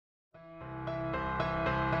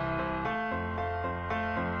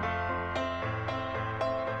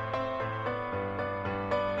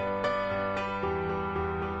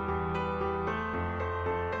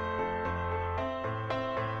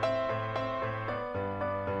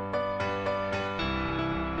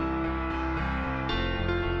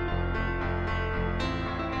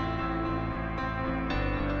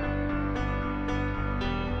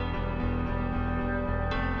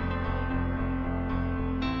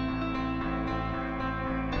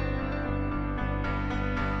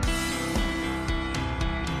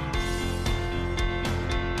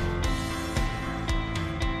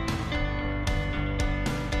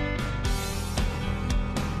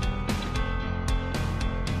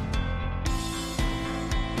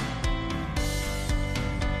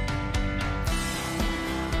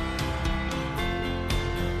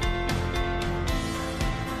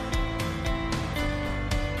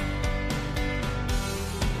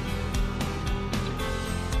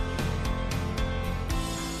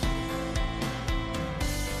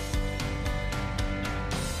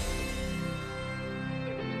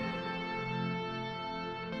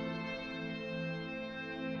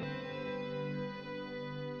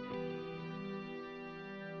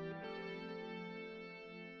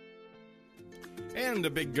And a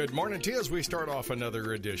big good morning to you as we start off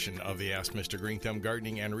another edition of the Ask Mr. Greenthumb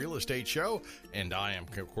Gardening and Real Estate Show. And I am,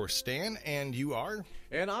 of course, Stan, and you are?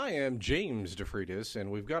 And I am James DeFreitas,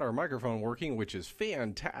 and we've got our microphone working, which is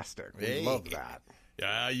fantastic. We love that.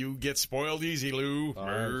 Yeah, you get spoiled easy, Lou.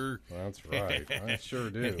 That's right. I sure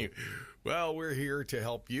do. Well, we're here to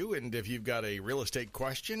help you, and if you've got a real estate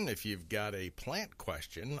question, if you've got a plant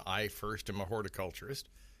question, I first am a horticulturist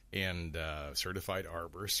and certified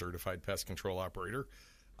arborist, certified pest control operator.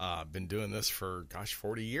 Been doing this for,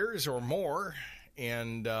 40 years or more,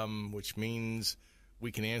 and which means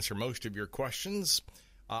we can answer most of your questions.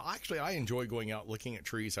 Actually, I enjoy going out looking at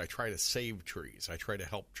trees. I try to save trees. I try to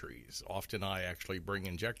help trees. Often I actually bring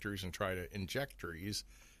injectors and try to inject trees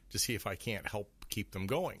to see if I can't help keep them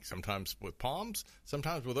going. Sometimes with palms,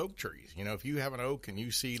 sometimes with oak trees. You know, if you have an oak and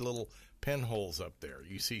you see little pinholes up there,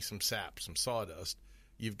 you see some sap, some sawdust,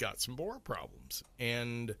 you've got some borer problems.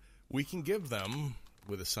 And we can give them,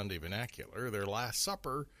 with a Sunday vernacular, their last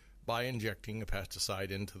supper by injecting a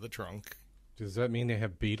pesticide into the trunk. Does that mean they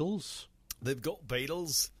have beetles? They've got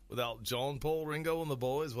beetles. Without John, Paul, Ringo, and the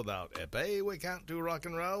boys, without Epe, we can't do rock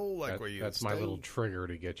and roll like we used to. That's my little trigger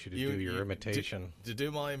to get you to do your imitation. To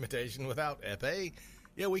do my imitation without Epe.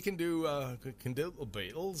 Yeah, we can do the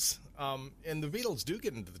beetles. And the beetles do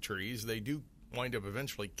get into the trees. They do wind up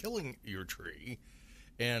eventually killing your tree.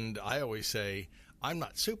 And I always say, I'm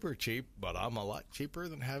not super cheap, but I'm a lot cheaper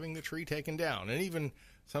than having the tree taken down. And even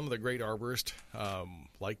some of the great arborists,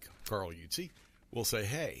 like Carl Utze, will say,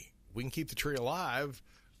 hey, we can keep the tree alive.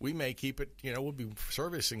 We may keep it, we'll be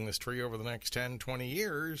servicing this tree over the next 10, 20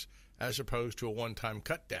 years as opposed to a one-time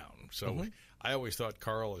cut down. So I always thought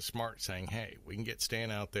Carl is smart saying, hey, we can get Stan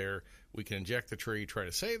out there. We can inject the tree, try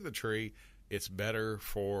to save the tree. It's better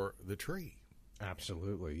for the tree.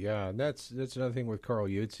 Absolutely, yeah. And that's another thing with Carl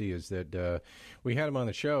Utze is that we had him on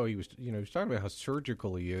the show. He was talking about how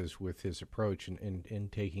surgical he is with his approach in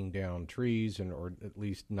taking down trees, or at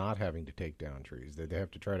least not having to take down trees. That they have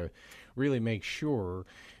to try to really make sure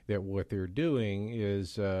that what they're doing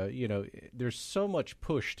is, there's so much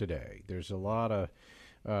push today. There's a lot of,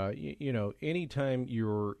 anytime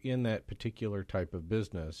you're in that particular type of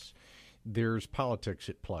business, there's politics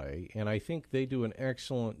at play, and I think they do an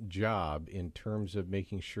excellent job in terms of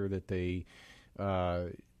making sure that they're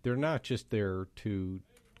not just there to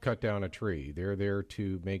cut down a tree. They're there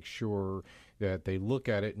to make sure that they look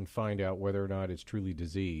at it and find out whether or not it's truly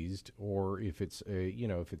diseased, or if it's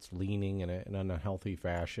if it's leaning in an unhealthy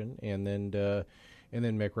fashion, and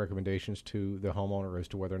then make recommendations to the homeowner as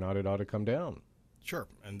to whether or not it ought to come down. Sure,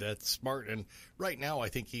 and that's smart. And right now, I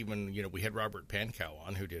think even, we had Robert Pankow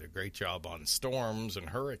on, who did a great job on storms and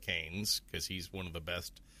hurricanes, because he's one of the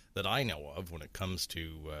best that I know of when it comes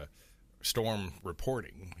to storm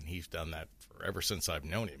reporting. And he's done that ever since I've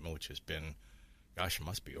known him, which has been, it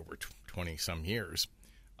must be over 20-some years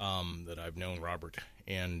that I've known Robert.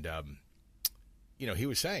 And, he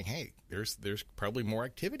was saying, hey, there's probably more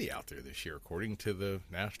activity out there this year. According to the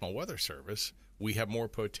National Weather Service, we have more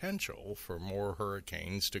potential for more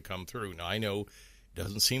hurricanes to come through. Now, I know it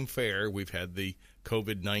doesn't seem fair. We've had the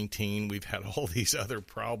COVID-19. We've had all these other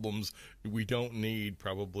problems. We don't need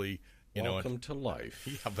probably, Welcome to life.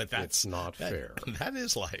 Yeah, but that's not fair. That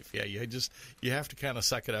is life. Yeah, you have to kind of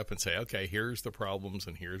suck it up and say, okay, here's the problems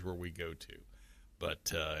and here's where we go to.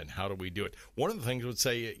 But and how do we do it? One of the things I would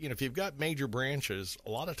say, if you've got major branches, a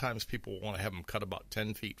lot of times people want to have them cut about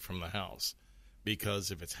 10 feet from the house. Because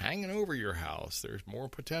if it's hanging over your house, there's more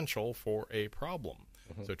potential for a problem.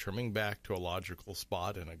 So trimming back to a logical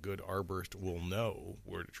spot, and a good arborist will know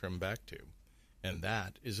where to trim back to, and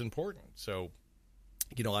that is important. So,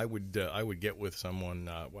 I would get with someone.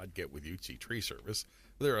 I'd get with Utze Tree Service.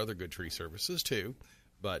 There are other good tree services too,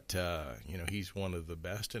 but he's one of the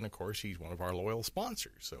best, and of course he's one of our loyal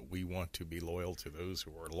sponsors. So we want to be loyal to those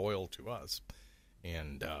who are loyal to us,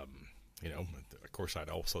 and of course I'd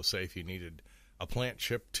also say if you needed a plant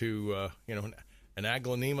shipped to, an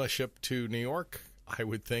aglaonema shipped to New York, I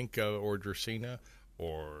would think, or Dracaena,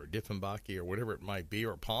 or Dieffenbachia, or whatever it might be,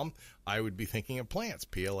 or palm, I would be thinking of plants,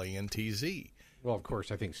 Plantz. Well, of course,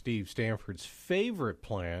 I think Steve Stanford's favorite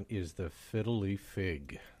plant is the fiddle-leaf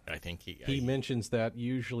fig. I think he mentions that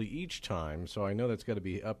usually each time, so I know that's got to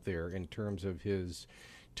be up there in terms of his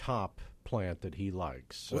top plant that he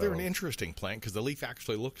likes. So. Well, they're an interesting plant because the leaf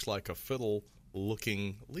actually looks like a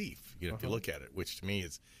fiddle-looking leaf, if you look at it, which to me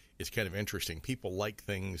is kind of interesting. People like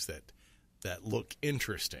things that look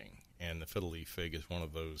interesting, and the fiddle-leaf fig is one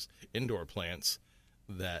of those indoor plants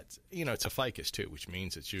that, it's a ficus too, which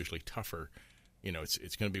means it's usually tougher.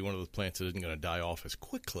 It's going to be one of those plants that isn't going to die off as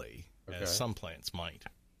quickly as some plants might.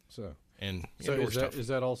 So And So indoor stuff. is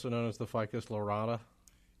that also known as the Ficus lorata?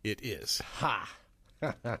 It is. Ha!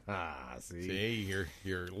 See,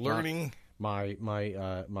 you're learning. My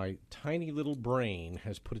tiny little brain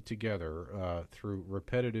has put it together through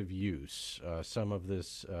repetitive use, some of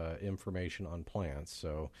this information on plants.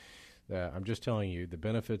 So I'm just telling you the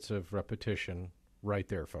benefits of repetition right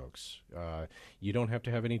there, folks. You don't have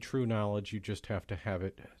to have any true knowledge. You just have to have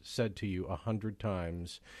it said to you 100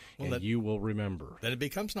 times, and you will remember. Then it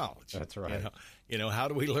becomes knowledge. That's right. You know, how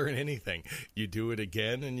do we learn anything? You do it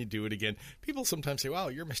again and you do it again. People sometimes say,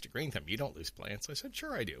 well, you're Mr. Greenthumb. You don't lose plants. I said,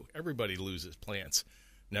 sure I do. Everybody loses plants.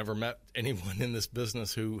 Never met anyone in this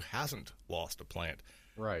business who hasn't lost a plant.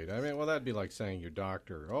 Right. I mean, well, that'd be like saying your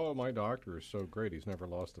doctor, oh, my doctor is so great. He's never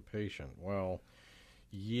lost a patient. Well,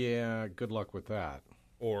 yeah, good luck with that.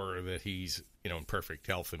 Or that he's, in perfect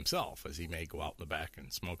health himself, as he may go out in the back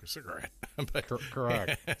and smoke a cigarette. But,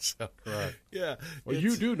 correct. Correct. Yeah. Well,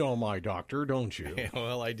 you do know my doctor, don't you? Yeah,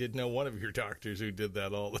 well, I did know one of your doctors who did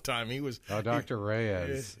that all the time. He was Dr.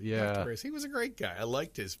 Reyes. Yeah. Dr. Reyes. He was a great guy. I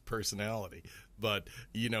liked his personality. But,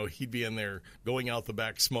 he'd be in there going out the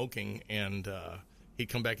back smoking, and he'd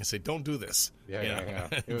come back and say, don't do this. Yeah.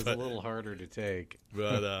 It was a little harder to take.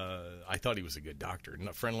 But I thought he was a good doctor,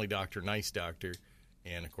 a friendly doctor, nice doctor.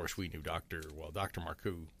 And, of course, we knew Dr.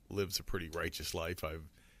 Marcoux lives a pretty righteous life. I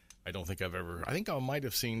think I might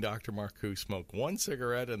have seen Dr. Marcoux smoke one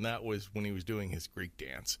cigarette, and that was when he was doing his Greek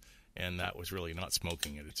dance. And that was really not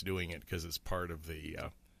smoking it. It's doing it because it's part of the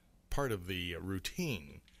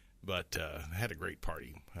routine. But had a great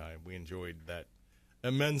party. We enjoyed that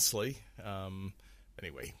immensely.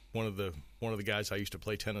 Anyway, one of the guys I used to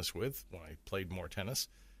play tennis with when I played more tennis,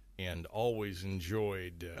 and always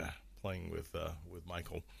enjoyed playing with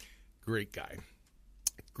Michael. Great guy.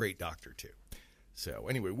 Great doctor, too. So,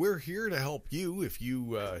 anyway, we're here to help you. If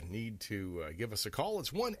you need to give us a call, it's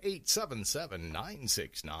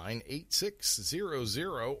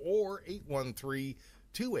 1-877-969-8600 or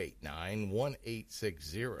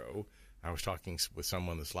 813-289-1860. I was talking with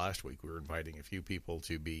someone this last week. We were inviting a few people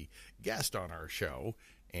to be guests on our show.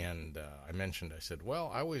 And I said, well,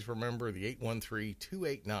 I always remember the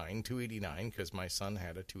 813-289-289 because my son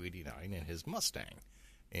had a 289 in his Mustang.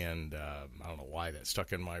 And I don't know why that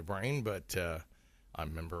stuck in my brain, but I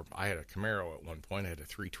remember I had a Camaro at one point. I had a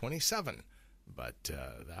 327, but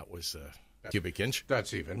that was a cubic inch.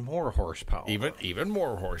 That's even more horsepower. Even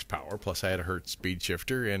more horsepower. Plus I had a Hertz speed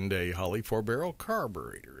shifter and a Holley 4-barrel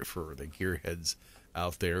carburetor for the gearheads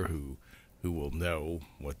out there who will know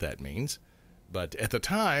what that means. But at the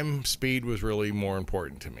time, speed was really more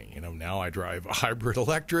important to me. Now I drive a hybrid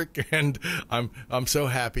electric, and I'm so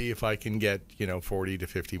happy if I can get 40 to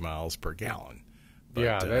 50 miles per gallon.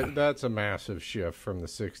 But, that's a massive shift from the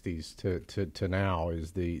 60s to now.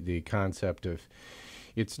 Is the concept of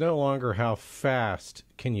it's no longer how fast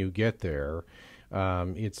can you get there.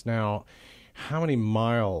 It's now how many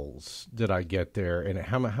miles did I get there, and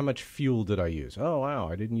how much fuel did I use? Oh, wow,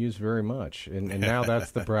 I didn't use very much. And now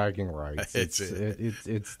that's the bragging rights. It's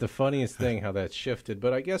the funniest thing how that's shifted.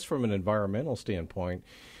 But I guess from an environmental standpoint,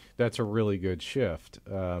 that's a really good shift.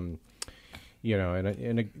 The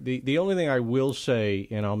only thing I will say,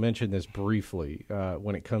 and I'll mention this briefly,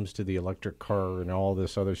 when it comes to the electric car and all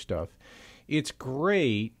this other stuff, it's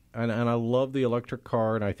great. And I love the electric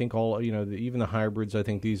car, and I think even the hybrids, I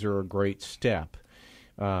think these are a great step.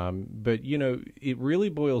 But, it really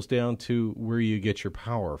boils down to where you get your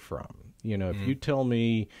power from. If you tell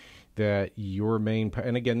me that your main,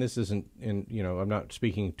 and again, this isn't I'm not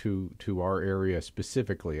speaking to our area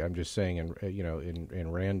specifically. I'm just saying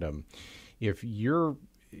in random. If you're,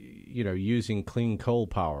 using clean coal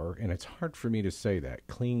power, and it's hard for me to say that,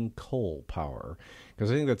 clean coal power, because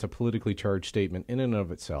I think that's a politically charged statement in and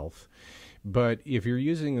of itself. But if you're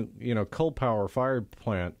using, coal power fire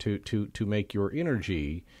plant to make your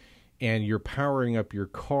energy, and you're powering up your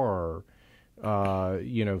car,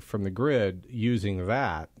 from the grid using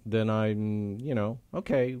that, then I'm,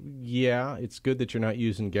 okay, yeah, it's good that you're not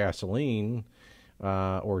using gasoline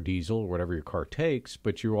or diesel or whatever your car takes,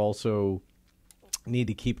 but you also need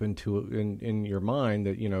to keep in your mind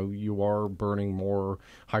that you are burning more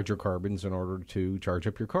hydrocarbons in order to charge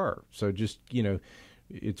up your car. So just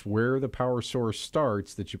it's where the power source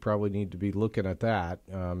starts that you probably need to be looking at that.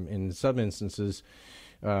 In some instances,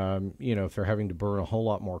 if they're having to burn a whole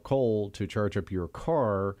lot more coal to charge up your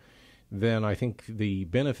car, then I think the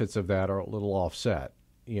benefits of that are a little offset.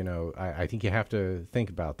 I think you have to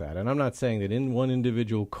think about that. And I'm not saying that in one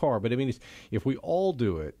individual car, but I mean, if we all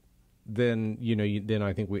do it, then then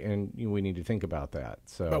I think we need to think about that.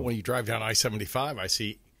 So, but when you drive down I-75, I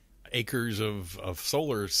see acres of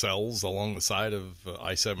solar cells along the side of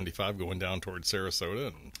I-75 going down towards Sarasota.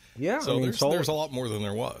 And yeah, so there's a lot more than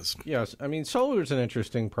there was. Yes, I mean, solar is an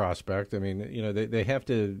interesting prospect. I mean,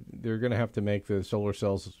 they're going to have to make the solar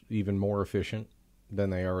cells even more efficient than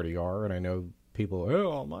they already are. And I know people,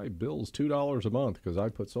 oh, my bill's $2 a month because I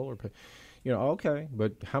put solar. Okay,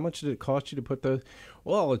 but how much did it cost you to put the?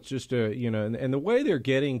 Well, it's just and the way they're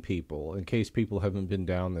getting people, in case people haven't been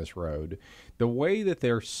down this road, the way that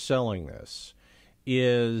they're selling this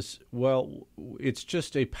is, well, it's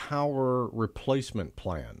just a power replacement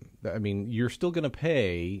plan. I mean, you're still going to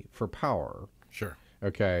pay for power. Sure.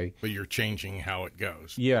 Okay. But you're changing how it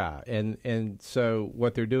goes. Yeah, and so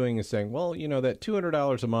what they're doing is saying, well, that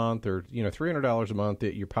 $200 a month or $300 a month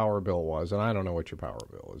that your power bill was, and I don't know what your power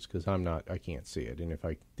bill is because I can't see it, and if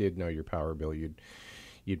I did know your power bill, you'd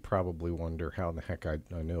probably wonder how in the heck I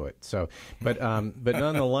knew it. So, but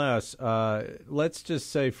nonetheless, let's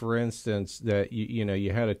just say, for instance, that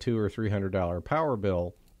you had a $200 or $300 power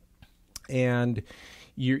bill, and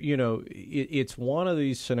it's one of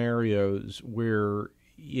these scenarios where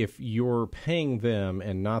if you're paying them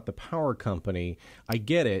and not the power company, I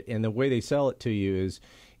get it. And the way they sell it to you is,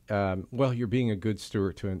 well, you're being a good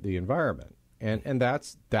steward to the environment. And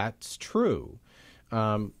that's true.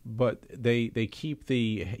 But they keep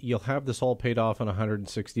you'll have this all paid off in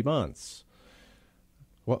 160 months.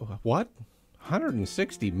 What?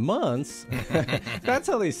 160 months? That's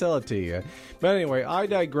how they sell it to you. But anyway, I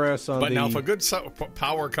digress on But now if a good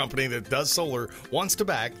power company that does solar wants to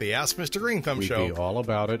back the Ask Mr. Greenthumb show. We'd be all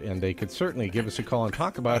about it, and they could certainly give us a call and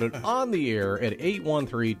talk about it on the air at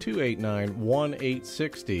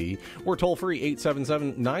 813-289-1860 or toll free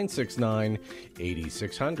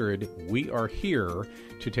 877-969-8600. We are here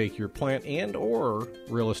to take your plant and or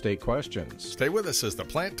real estate questions. Stay with us as the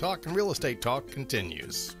Plant Talk and Real Estate Talk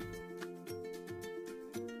continues.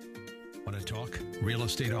 Want to talk real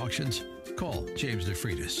estate auctions? Call James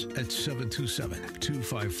DeFreitas at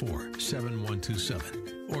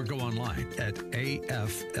 727-254-7127 or go online at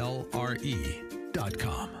aflre.com.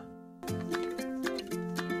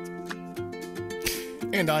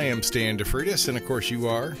 And I am Stan DeFreitas, and of course you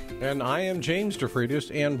are. And I am James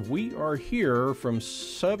DeFreitas, and we are here from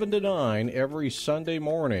 7 to 9 every Sunday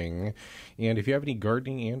morning. And if you have any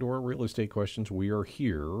gardening and or real estate questions, we are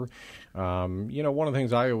here. One of the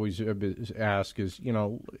things I always ask is,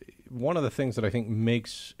 one of the things that I think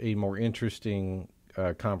makes a more interesting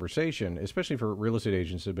conversation, especially for real estate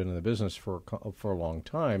agents that have been in the business for a long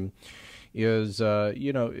time, is,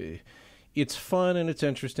 it's fun and it's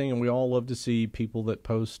interesting, and we all love to see people that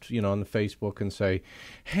post, on the Facebook and say,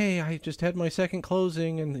 hey, I just had my second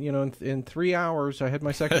closing, and, in 3 hours I had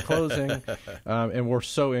my second closing. And we're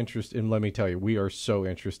so interested, and let me tell you, we are so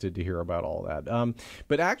interested to hear about all that.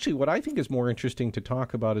 But actually, what I think is more interesting to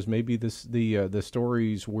talk about is maybe the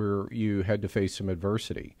stories where you had to face some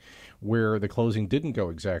adversity, where the closing didn't go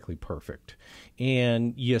exactly perfect,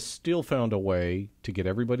 and you still found a way to get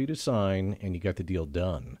everybody to sign, and you got the deal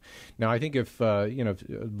done. Now, I think if I'd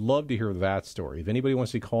love to hear that story. If anybody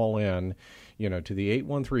wants to call in, to the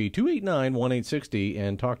 813-289-1860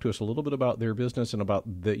 and talk to us a little bit about their business and about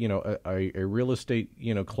a real estate,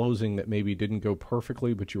 closing that maybe didn't go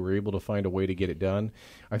perfectly, but you were able to find a way to get it done.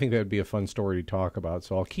 I think that would be a fun story to talk about.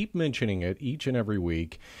 So I'll keep mentioning it each and every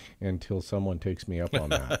week until someone takes me up on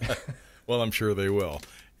that. Well, I'm sure they will.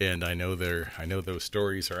 And I know those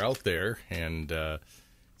stories are out there, and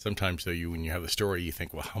sometimes, though, when you have a story, you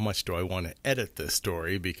think, well, how much do I want to edit this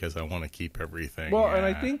story because I want to keep everything Well, and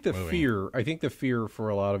I think the moving. fear for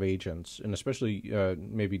a lot of agents, and especially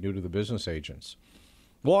maybe new to the business agents,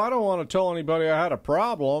 well, I don't want to tell anybody I had a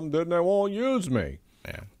problem, then they won't use me.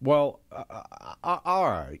 Yeah. Well, all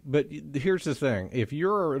right, but here's the thing. If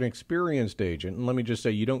you're an experienced agent, and let me just say,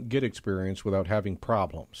 you don't get experience without having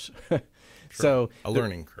problems. So a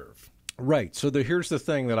learning curve. Right. So here's the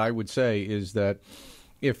thing that I would say is that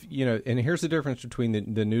if, and here's the difference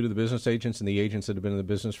between the new to the business agents and the agents that have been in the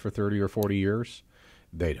business for 30 or 40 years.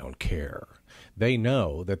 They don't care. They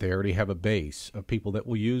know that they already have a base of people that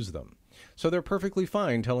will use them. So they're perfectly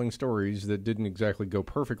fine telling stories that didn't exactly go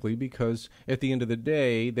perfectly because at the end of the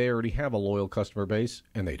day, they already have a loyal customer base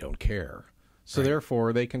and they don't care. So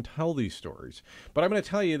therefore, they can tell these stories. But I'm going to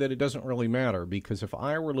tell you that it doesn't really matter, because if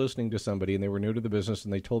I were listening to somebody and they were new to the business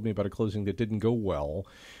and they told me about a closing that didn't go well,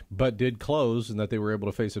 but did close and that they were able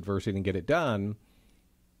to face adversity and get it done,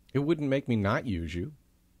 it wouldn't make me not use you.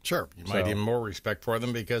 Sure. You might have more respect for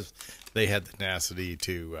them because they had the tenacity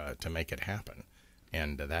to make it happen.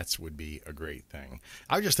 And that would be a great thing.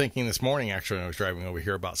 I was just thinking this morning, actually, when I was driving over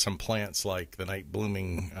here, about some plants like the night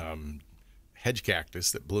blooming hedge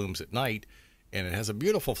cactus that blooms at night. and it has a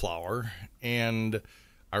beautiful flower. And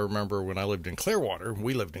I remember when I lived in Clearwater,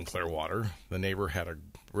 we lived in Clearwater, the neighbor had a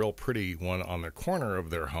real pretty one on the corner of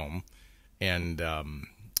their home. And,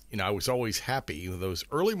 I was always happy those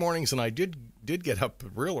early mornings, and I did get up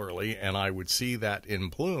real early, and I would see that in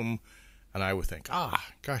bloom, and I would think,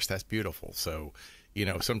 gosh, that's beautiful. So,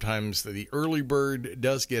 sometimes the early bird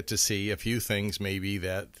does get to see a few things maybe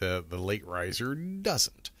that the late riser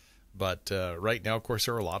doesn't. But right now, of course,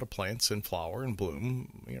 there are a lot of plants in flower and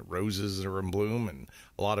bloom. Roses are in bloom, and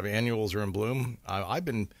a lot of annuals are in bloom. I've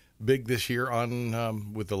been big this year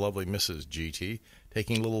on with the lovely Mrs. GT,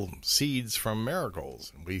 taking little seeds from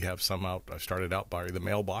marigolds. And we have some out. I started out by the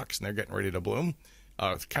mailbox, and they're getting ready to bloom.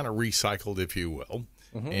 Kind of recycled, if you will,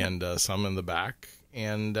 and some in the back.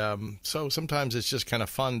 And so sometimes it's just kind of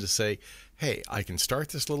fun to say, hey, I can start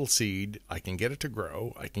this little seed, I can get it to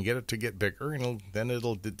grow, I can get it to get bigger, and then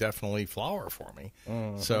it'll definitely flower for me.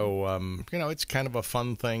 So, it's kind of a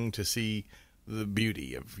fun thing to see the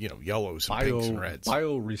beauty of, yellows and pinks and reds.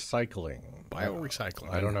 Biorecycling.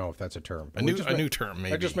 Biorecycling. I don't know if that's a term. A new term,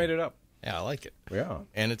 maybe. I just made it up. Yeah, I like it. Yeah.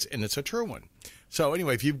 And it's a true one. So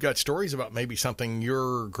anyway, if you've got stories about maybe something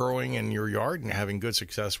you're growing in your yard and having good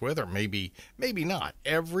success with, or maybe not,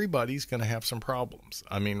 everybody's going to have some problems.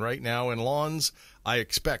 I mean, right now in lawns, I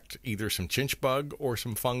expect either some chinch bug or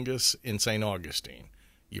some fungus in St. Augustine.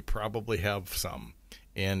 You probably have some.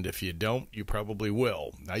 And if you don't, you probably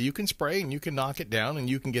will. Now, you can spray and you can knock it down and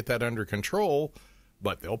you can get that under control,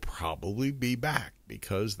 but they'll probably be back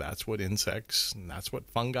because that's what insects and that's what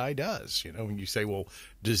fungi does. When you say, well,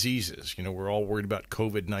 diseases, we're all worried about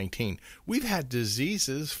COVID-19. We've had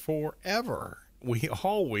diseases forever. We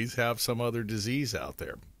always have some other disease out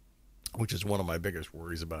there, which is one of my biggest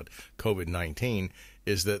worries about COVID-19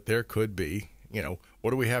 is that there could be,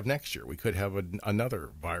 what do we have next year? We could have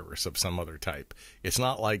another virus of some other type. It's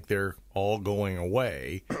not like they're all going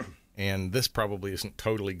away. And this probably isn't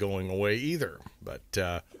totally going away either. But,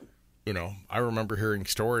 I remember hearing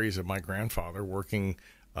stories of my grandfather working,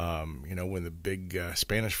 when the big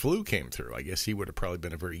Spanish flu came through. I guess he would have probably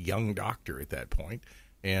been a very young doctor at that point.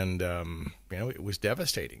 And, it was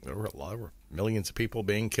devastating. There were millions of people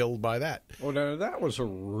being killed by that. Well, now, that was a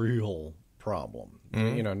real problem.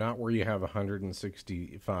 Not where you have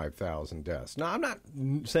 165,000 deaths. Now, I'm not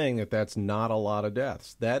saying that that's not a lot of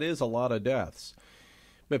deaths. That is a lot of deaths.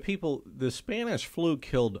 But the Spanish flu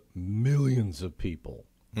killed millions of people.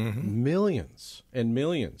 Millions and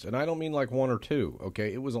millions. And I don't mean like one or two,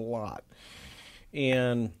 okay? It was a lot.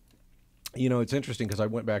 And, it's interesting because I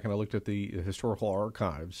went back and I looked at the historical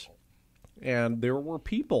archives, and there were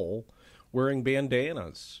people wearing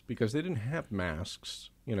bandanas because they didn't have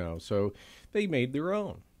masks, so they made their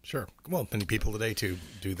own. Sure. Well, many people today, too,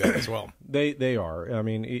 do that as well. They are. I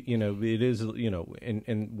mean, it is,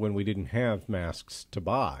 and when we didn't have masks to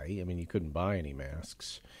buy, you couldn't buy any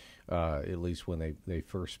masks, at least when they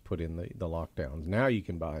first put in the lockdowns. Now you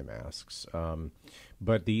can buy masks.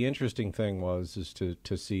 But the interesting thing is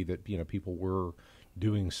to see that, people were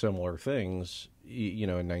doing similar things, in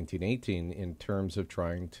 1918 in terms of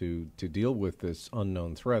trying to deal with this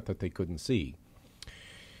unknown threat that they couldn't see.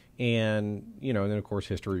 And, and then, of course,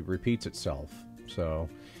 history repeats itself. So,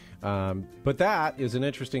 but that is an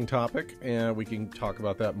interesting topic, and we can talk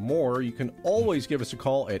about that more. You can always give us a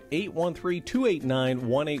call at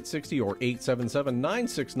 813-289-1860 or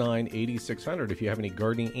 877-969-8600 if you have any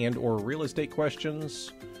gardening and or real estate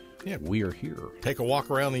questions. Yeah, we are here. Take a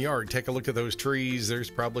walk around the yard. Take a look at those trees.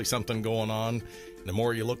 There's probably something going on. The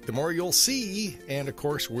more you look, the more you'll see. And, of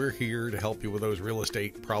course, we're here to help you with those real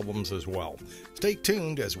estate problems as well. Stay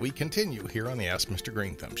tuned as we continue here on the Ask Mr.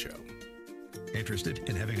 Greenthumb Show. Interested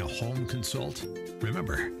in having a home consult?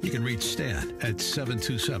 Remember, you can reach Stan at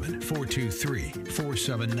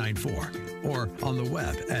 727-423-4794 or on the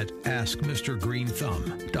web at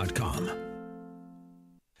askmrgreenthumb.com.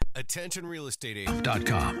 Attention real estate agent.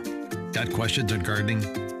 Got questions on gardening,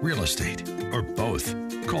 real estate, or both?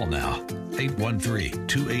 Call now.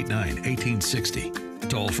 813-289-1860.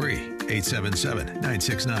 Toll free.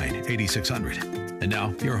 877-969-8600. And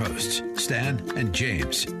now your hosts, Stan and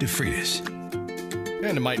James DeFreitas.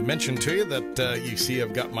 And I might mention to you that you see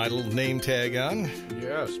I've got my little name tag on.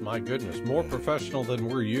 Yes, my goodness. More professional than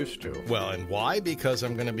we're used to. Well, and why? Because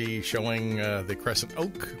I'm going to be showing the Crescent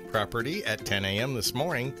Oak property at 10 a.m. this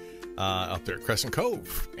morning up there at Crescent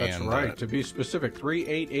Cove. That's right. To be specific,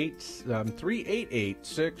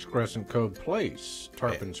 3886 Crescent Cove Place,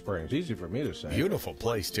 Tarpon Springs. Easy for me to say. Beautiful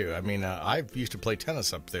place, too. I mean, I used to play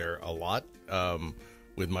tennis up there a lot.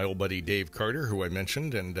 With my old buddy Dave Carter, who I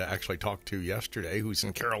mentioned and actually talked to yesterday, who's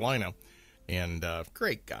in Carolina. and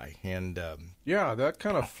great guy. And yeah, that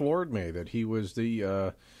kind of floored me that he was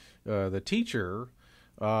the teacher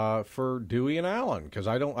for Dewey and Allen, because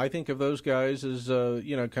I think of those guys as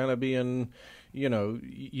kind of being,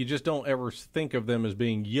 you just don't ever think of them as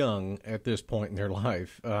being young at this point in their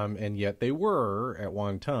life, and yet they were at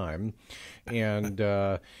one time, and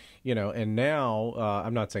and now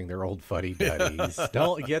I'm not saying they're old fuddy-duddies.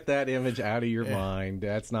 Don't get that image out of your mind.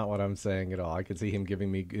 That's not what I'm saying at all. I could see him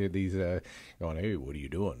giving me these, going, "Hey, what are you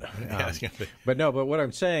doing?" But what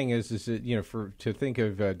I'm saying is that, to think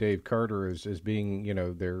of Dave Carter as being,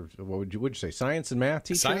 their, what would you say, science and math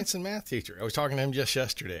teacher? Science and math teacher. I was talking to him just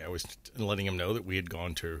yesterday. I was letting him know that we had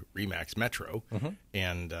gone to Remax Metro,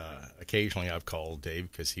 and occasionally I've called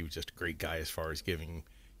Dave because he was just a great guy as far as giving.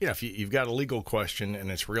 If you've got a legal question and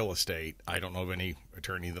it's real estate, I don't know of any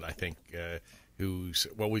attorney that I think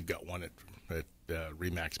we've got one at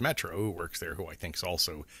Remax Metro who works there who I think is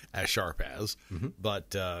also as sharp as.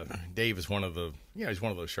 But Dave is one of the, he's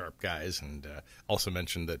one of those sharp guys, and also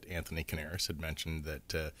mentioned that Anthony Canaris had mentioned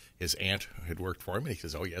that his aunt had worked for him, and he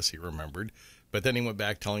says, oh, yes, he remembered. But then he went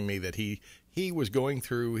back telling me that he was going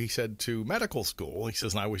through, he said, to medical school. He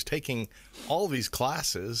says, and I was taking all these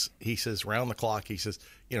classes, he says, round the clock. He says,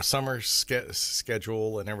 summer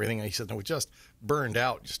schedule and everything. And he said, no, we just burned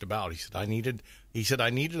out just about. He said, I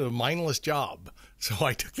needed a mindless job. So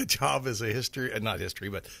I took the job as a not history,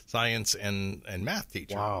 but science and math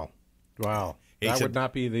teacher. Wow. That would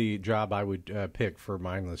not be the job I would pick for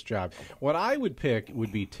mindless job. What I would pick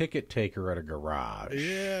would be ticket taker at a garage.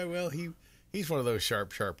 Yeah, well, He's one of those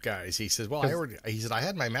sharp guys. He says, well, he said, I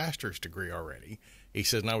had my master's degree already. He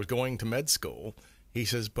says, and I was going to med school. He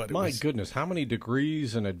says, but goodness, how many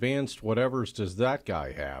degrees and advanced whatevers does that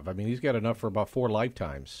guy have? I mean, he's got enough for about 4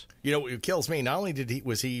 lifetimes. It kills me. Not only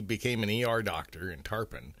was he became an ER doctor in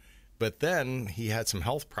Tarpon, but then he had some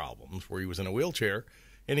health problems where he was in a wheelchair,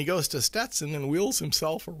 and he goes to Stetson and wheels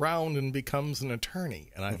himself around and becomes an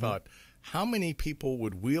attorney. And I thought, how many people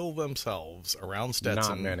would wheel themselves around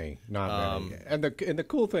Stetson? Not many. And the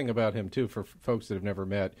cool thing about him, too, for folks that have never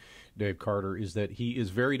met Dave Carter, is that he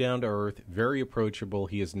is very down to earth, very approachable.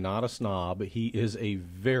 He is not a snob. He is a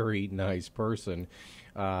very nice person.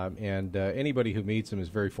 And anybody who meets him is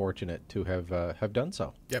very fortunate to have done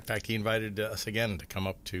so. Yeah, in fact, he invited us again to come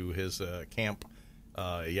up to his camp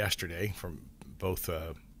yesterday from both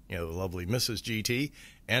the lovely Mrs. GT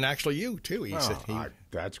and actually you, too. He said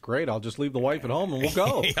that's great. I'll just leave the wife at home and we'll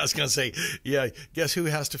go. I was going to say, guess who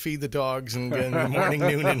has to feed the dogs in the morning,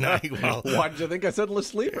 noon, and night? Well, why did you think I said let's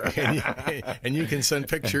sleep? and you can send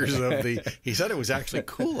pictures of he said it was actually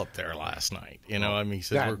cool up there last night. He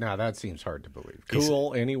said, that seems hard to believe.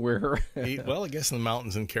 Cool anywhere? Well, I guess in the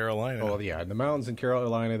mountains in Carolina. Oh, yeah, in the mountains in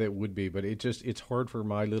Carolina that would be, but it's hard for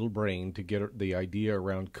my little brain to get the idea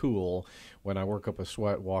around cool when I work up a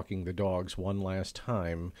sweat walking the dogs one last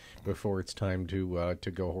time before it's time to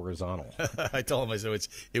go horizontal. I told him, I said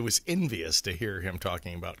it was envious to hear him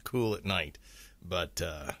talking about cool at night, but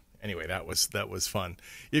anyway, that was fun.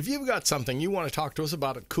 If you've got something you want to talk to us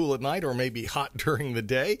about at cool at night or maybe hot during the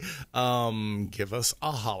day, give us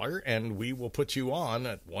a holler and we will put you on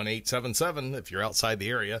at 1-877 if you're outside the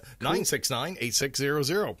area,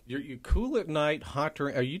 969-8600. You cool at night, hot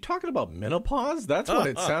during. Are you talking about menopause? That's what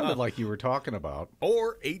it sounded like you were talking about.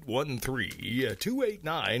 Or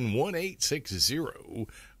 813-289-1860.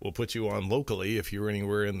 We'll put you on locally if you're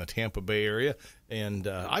anywhere in the Tampa Bay area. And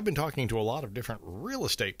I've been talking to a lot of different real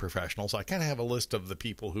estate professionals. I kind of have a list of the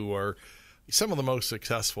people who are some of the most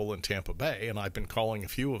successful in Tampa Bay, and I've been calling a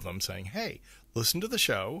few of them saying, hey, listen to the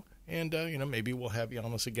show, and maybe we'll have you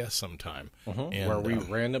on as a guest sometime. And, where we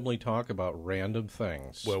randomly talk about random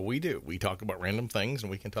things. Well, we do. We talk about random things, and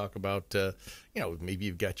we can talk about, maybe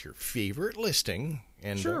you've got your favorite listing.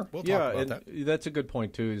 And sure. We'll talk about that. That's a good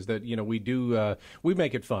point, too, is that, we do, we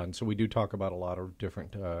make it fun. So we do talk about a lot of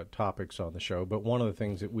different topics on the show. But one of the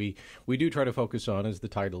things that we do try to focus on is the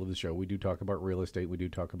title of the show. We do talk about real estate. We do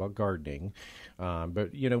talk about gardening.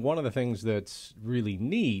 But, one of the things that's really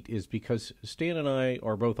neat is because Stan and I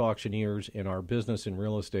are both auctioneers, and our business in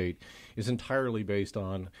real estate is entirely based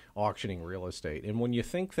on auctioning real estate. And when you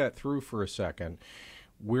think that through for a second,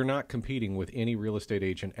 we're not competing with any real estate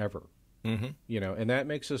agent ever. And that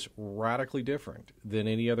makes us radically different than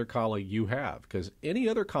any other colleague you have, because any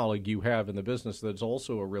other colleague you have in the business that's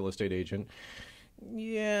also a real estate agent,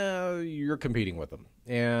 you're competing with them.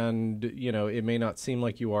 And, it may not seem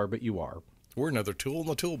like you are, but you are. We're another tool in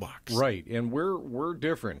the toolbox. Right, and we're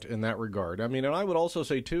different in that regard. I mean, and I would also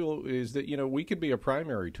say, too, is that, we could be a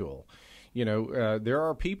primary tool. There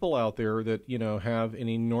are people out there that, have an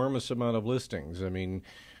enormous amount of listings. I mean,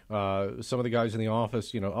 some of the guys in the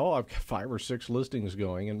office, oh, I've got 5 or 6 listings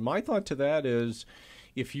going. And my thought to that is,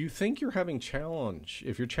 if you think you're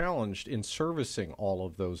if you're challenged in servicing all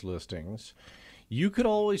of those listings, you could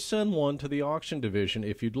always send one to the auction division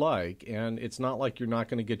if you'd like, and it's not like you're not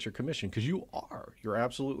going to get your commission, because you are. You're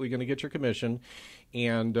absolutely going to get your commission,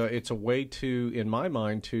 and it's a way to, in my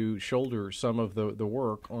mind, to shoulder some of the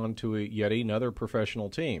work onto yet another professional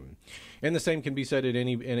team. And the same can be said at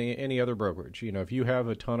any other brokerage. If you have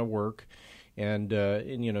a ton of work, and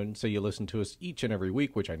say you listen to us each and every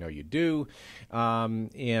week, which I know you do,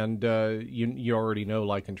 and you already know,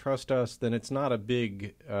 like, and trust us, then it's not a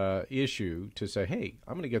big issue to say, hey,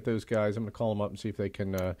 I'm going to get those guys, I'm going to call them up and see if they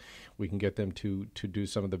can, we can get them to do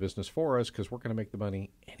some of the business for us, because we're going to make the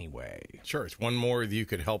money anyway. Sure, it's one more that you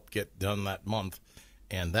could help get done that month,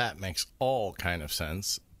 and that makes all kind of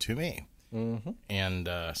sense to me. Mm-hmm. And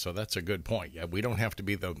so that's a good point. Yeah, we don't have to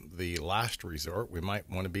be the last resort. We might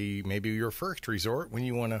want to be maybe your first resort when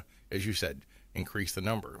you want to, as you said, increase the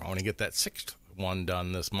number. I want to get that 6th one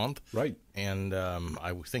done this month. Right. And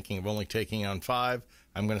I was thinking of only taking on 5.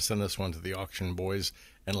 I'm going to send this one to the auction boys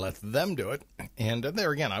and let them do it. And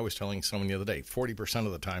there again, I was telling someone the other day, 40%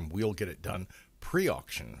 of the time we'll get it done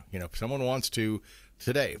pre-auction. If someone wants to.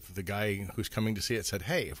 Today, the guy who's coming to see it said,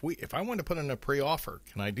 hey, if I want to put in a pre-offer,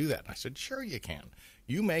 can I do that? And I said, sure you can.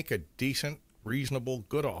 You make a decent, reasonable,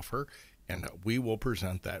 good offer, and we will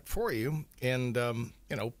present that for you. And, the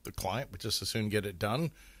client would just as soon get it done,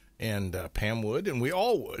 and Pam would, and we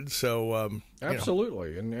all would. So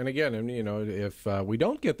absolutely. And again, if we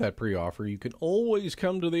don't get that pre-offer, you can always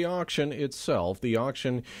come to the auction itself. The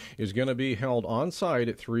auction is going to be held on site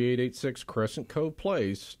at 3886 Crescent Cove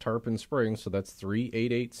Place, Tarpon Springs. So that's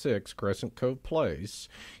 3886 Crescent Cove Place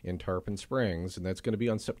in Tarpon Springs, and that's going to be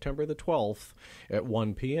on September the 12th at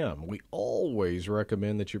 1 p.m. We always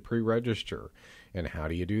recommend that you pre-register. And how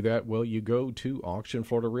do you do that? Well, you go to Auction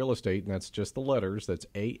Florida Real Estate, and that's just the letters. That's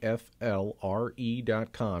AFLRE.com.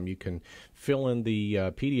 You can fill in the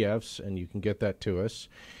PDFs, and you can get that to us.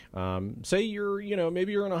 Say you're,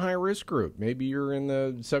 maybe you're in a high-risk group. Maybe you're in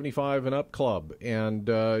the 75 and up club, and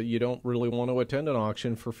you don't really want to attend an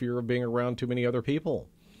auction for fear of being around too many other people.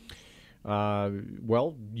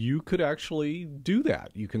 Well, you could actually do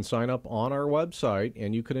that. You can sign up on our website,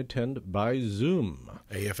 and you can attend by Zoom.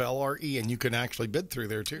 AFLRE, and you can actually bid through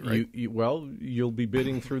there too, right? You'll be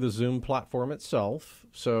bidding through the Zoom platform itself.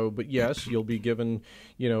 So, but yes, you'll be given,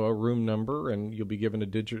 a room number, and you'll be given a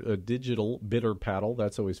digital bidder paddle.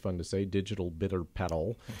 That's always fun to say, digital bidder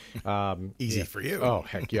paddle. Easy for you. Oh,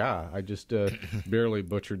 heck yeah. I just barely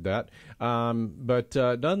butchered that. But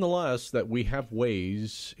nonetheless, that we have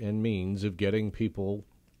ways and means of getting people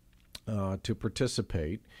to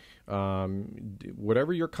participate.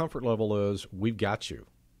 Whatever your comfort level is, we've got you.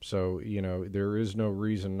 So, there is no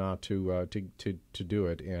reason not to do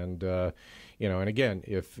it. And, and again,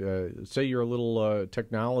 if, say you're a little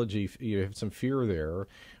technology, you have some fear there.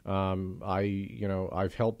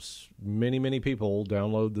 I've helped many people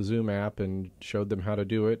download the Zoom app and showed them how to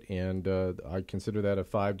do it. And I consider that a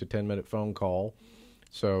 5 to 10 minute phone call.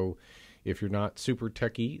 So if you're not super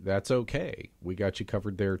techie, that's okay. We got you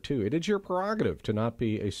covered there too. It is your prerogative to not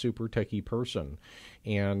be a super techie person,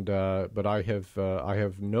 and but I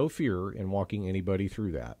have no fear in walking anybody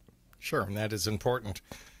through that. Sure, and that is important.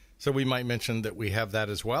 So we might mention that we have that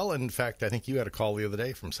as well. In fact, I think you had a call the other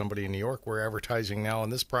day from somebody in New York. We're advertising now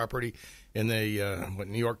on this property in the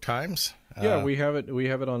New York Times. Yeah, we have it. We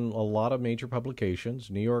have it on a lot of major publications: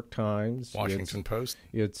 New York Times, Washington Post.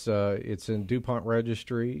 It's in DuPont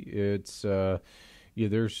Registry. It's we're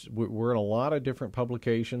in a lot of different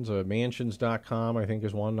publications. Mansions.com, I think,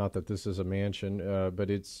 is one. Not that this is a mansion, but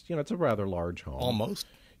it's it's a rather large home. Almost.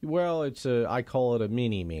 Well, I call it a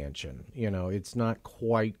mini mansion. It's not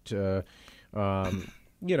quite.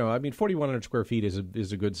 4,100 square feet is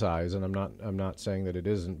a good size, and I'm not saying that it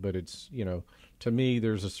isn't, but it's to me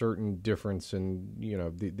there's a certain difference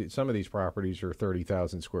in some of these properties are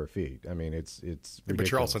 30,000 square feet. I mean it's ridiculous. But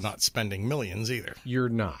you're also not spending millions either. You're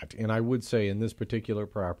not, and I would say in this particular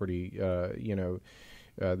property,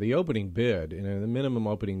 the opening bid, the minimum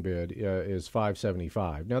opening bid is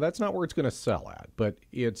 $575. Now that's not where it's going to sell at, but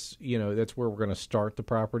it's that's where we're going to start the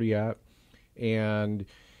property at, and.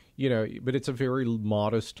 But it's a very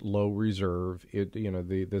modest, low reserve.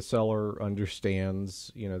 The seller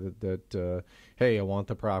understands, that hey, I want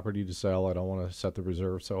the property to sell. I don't want to set the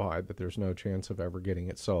reserve so high that there's no chance of ever getting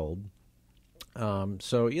it sold. And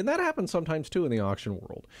that happens sometimes too in the auction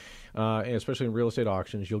world, and especially in real estate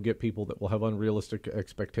auctions. You'll get people that will have unrealistic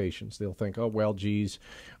expectations. They'll think, oh, well, geez,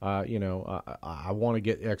 I want to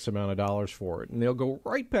get X amount of dollars for it. And they'll go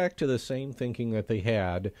right back to the same thinking that they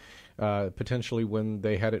had potentially when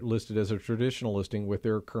they had it listed as a traditional listing with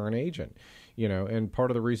their current agent. And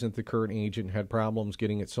part of the reason that the current agent had problems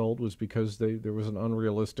getting it sold was because there was an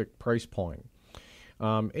unrealistic price point.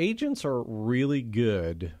 Agents are really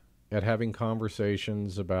good at having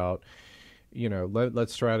conversations about,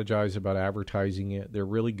 let's strategize about advertising it. They're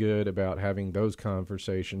really good about having those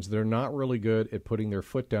conversations. They're not really good at putting their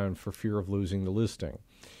foot down for fear of losing the listing.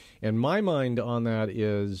 And my mind on that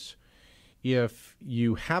is, if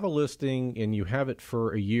you have a listing and you have it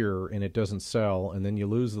for a year and it doesn't sell and then you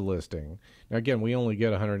lose the listing. Now, again, we only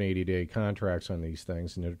get 180-day contracts on these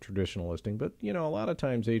things in a traditional listing, but, a lot of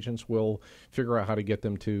times agents will figure out how to get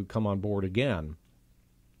them to come on board again.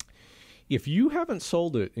 If you haven't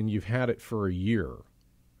sold it and you've had it for a year,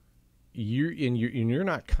 you're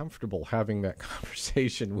not comfortable having that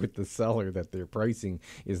conversation with the seller that their pricing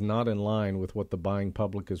is not in line with what the buying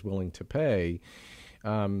public is willing to pay,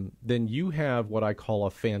 then you have what I call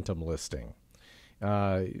a phantom listing.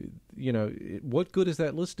 What good is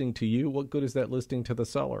that listing to you? What good is that listing to the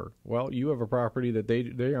seller? Well, you have a property that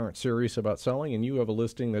they aren't serious about selling, and you have a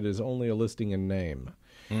listing that is only a listing in name.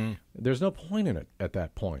 There's no point in it at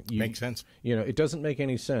that point. Makes sense. It doesn't make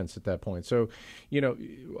any sense at that point. So,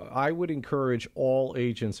 I would encourage all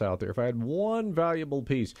agents out there, if I had one valuable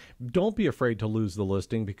piece, don't be afraid to lose the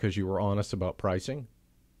listing because you were honest about pricing.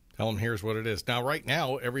 Tell them here's what it is. Now, right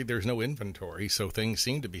now, there's no inventory, so things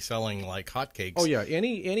seem to be selling like hotcakes. Oh, yeah.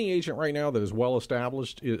 Any agent right now that is well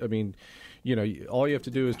established, all you have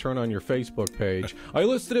to do is turn on your Facebook page. I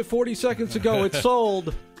listed it 40 seconds ago. It's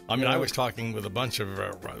sold. I was talking with a bunch of,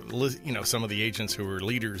 some of the agents who are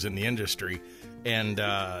leaders in the industry, and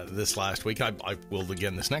this last week, I will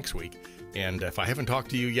again this next week. And if I haven't talked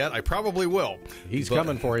to you yet, I probably will. He's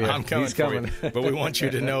coming for you. I'm coming for you. But we want you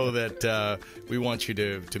to know that we want you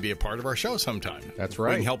to be a part of our show sometime. That's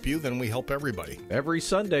right. If we can help you, then we help everybody. Every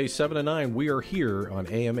Sunday, 7 to 9, we are here on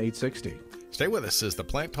AM 860. Stay with us as the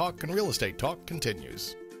Plant Talk and Real Estate Talk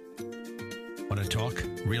continues. Want to talk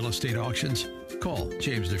real estate auctions? Call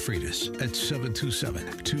James DeFreitas at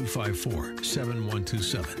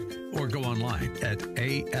 727-254-7127 or go online at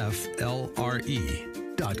aflre.com.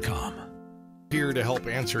 Here to help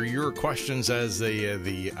answer your questions, as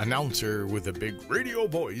the announcer with the big radio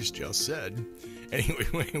voice just said.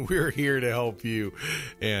 Anyway, we're here to help you.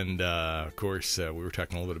 And, of course, we were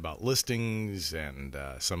talking a little bit about listings and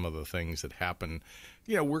some of the things that happen.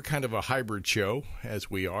 We're kind of a hybrid show, as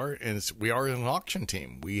we are, and we are an auction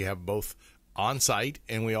team. We have both on-site,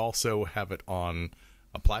 and we also have it on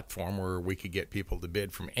a platform where we could get people to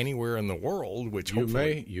bid from anywhere in the world, which you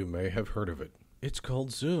may have heard of it. It's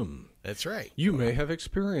called Zoom. That's right. You may have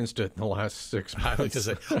experienced it in the last 6 months. I like to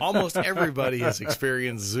say, almost everybody has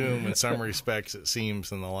experienced Zoom in some respects, it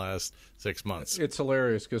seems, in the last 6 months. It's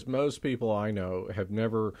hilarious because most people I know have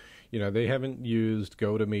never, they haven't used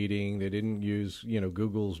GoToMeeting. They didn't use,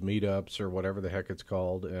 Google's Meetups or whatever the heck it's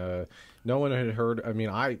called. No one had heard.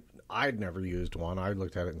 I'd never used one. I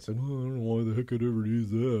looked at it and said, I don't know why the heck I'd ever use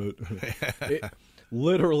that.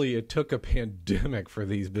 It took a pandemic for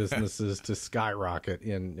these businesses to skyrocket,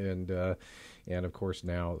 and of course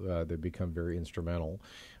now they've become very instrumental.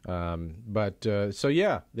 That's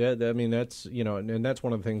and that's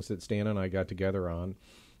one of the things that Stan and I got together on,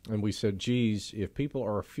 and we said, geez, if people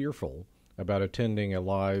are fearful about attending a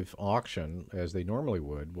live auction as they normally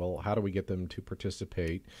would, well, how do we get them to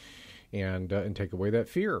participate and take away that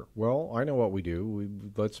fear? Well, I know what we do.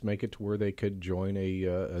 Let's make it to where they could join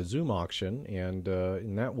a Zoom auction, and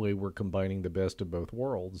in that way we're combining the best of both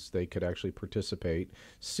worlds. They could actually participate,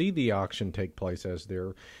 see the auction take place as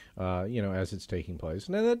they're, as it's taking place.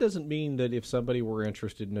 Now, that doesn't mean that if somebody were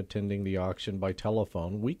interested in attending the auction by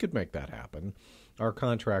telephone, we could make that happen. Our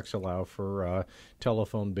contracts allow for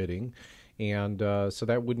telephone bidding. And so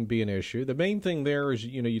that wouldn't be an issue. The main thing there is,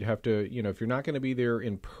 you'd have to, if you're not going to be there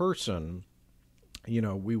in person,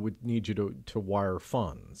 we would need you to wire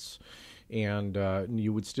funds. And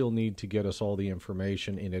you would still need to get us all the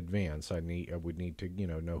information in advance. I would need to,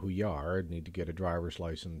 know who you are. I'd need to get a driver's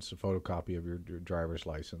license, a photocopy of your driver's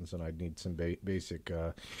license, and I'd need some basic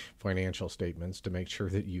financial statements to make sure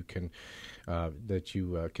that you can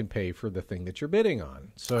pay for the thing that you're bidding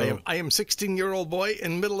on. So I am 16-year-old boy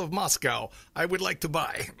in middle of Moscow. I would like to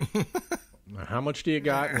buy. How much do you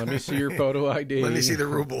got? Let me see your photo ID. Let me see the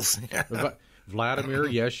rubles. Vladimir,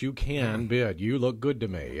 yes, you can bid. You look good to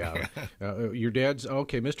me. Your dad's,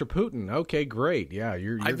 okay, Mr. Putin. Okay, great. Yeah,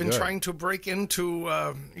 you're I've been good. trying to break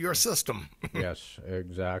into your system. Yes,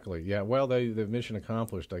 exactly. Yeah, well, they've mission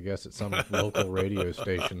accomplished, I guess, at some local radio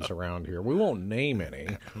stations around here. We won't name any.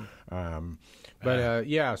 But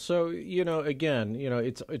yeah, so, again,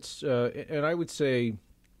 it's and I would say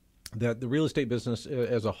that the real estate business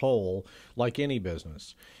as a whole, like any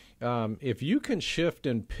business, if you can shift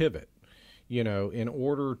and pivot, in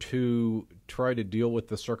order to try to deal with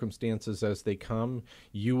the circumstances as they come,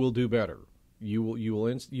 you will do better. You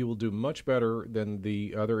will do much better than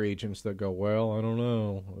the other agents that go, well, I don't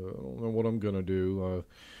know what I'm going to do.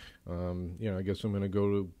 I guess I'm going to go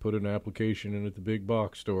to put an application in at the big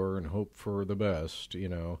box store and hope for the best,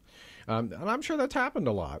 and I'm sure that's happened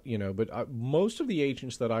a lot, but most of the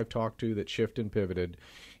agents that I've talked to that shift and pivoted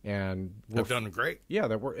and have done great. Yeah,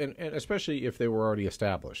 that were, and especially if they were already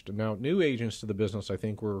established. Now, new agents to the business, I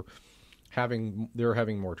think they're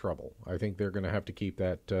having more trouble. I think they're going to have to keep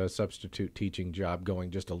that substitute teaching job going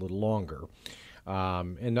just a little longer.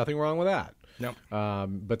 And nothing wrong with that. No.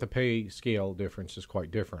 But the pay scale difference is quite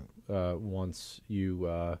different once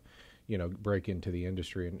you break into the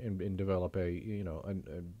industry and develop a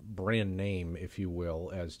brand name, if you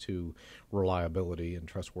will, as to reliability and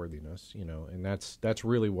trustworthiness. And that's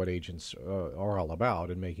really what agents are all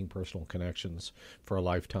about, in making personal connections for a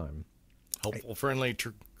lifetime. Helpful, friendly,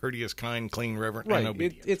 courteous, kind, clean, reverent, right. and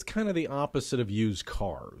obedient. It's kind of the opposite of used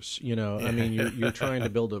cars. I mean, you're trying to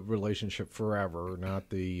build a relationship forever, not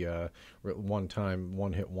the one-time,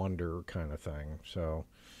 one-hit wonder kind of thing. So,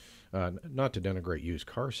 not to denigrate used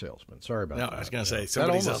car salesmen. Sorry about that. No, I was going to say, that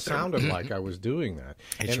somebody's almost out there. sounded like I was doing that.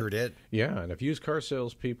 It sure did. Yeah, and if used car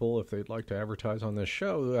salespeople, if they'd like to advertise on this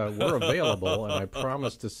show, we're available, and I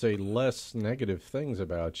promise to say less negative things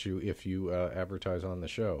about you if you advertise on the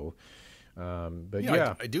show. But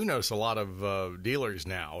yeah, I do notice a lot of dealers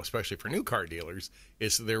now, especially for new car dealers,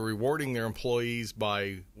 is they're rewarding their employees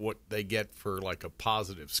by what they get for like a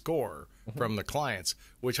positive score from the clients,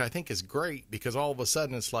 which I think is great, because all of a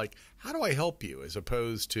sudden it's like, how do I help you, as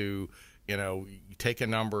opposed to, you take a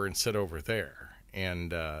number and sit over there.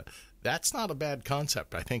 And that's not a bad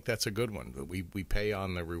concept. I think that's a good one. We pay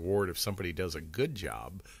on the reward. If somebody does a good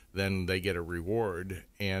job, then they get a reward.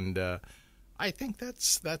 And I think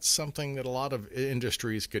that's something that a lot of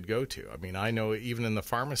industries could go to. I mean, I know even in the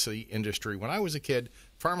pharmacy industry, when I was a kid,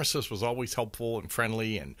 pharmacist was always helpful and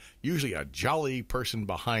friendly and usually a jolly person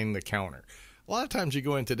behind the counter. A lot of times you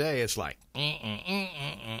go in today, it's like,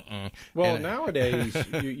 Well, nowadays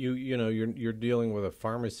you're dealing with a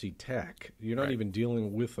pharmacy tech. You're not even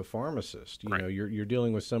dealing with a pharmacist. You're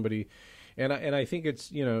dealing with somebody. And I think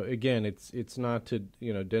it's again it's not to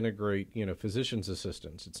denigrate physicians'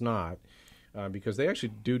 assistants. It's not. Because they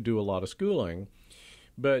actually do a lot of schooling,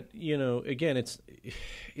 but again,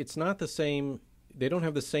 it's not the same. They don't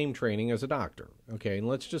have the same training as a doctor. Okay, and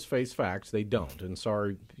let's just face facts: they don't. And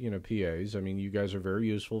sorry, PAs. I mean, you guys are very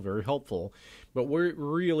useful, very helpful, but we're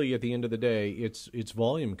really, at the end of the day, it's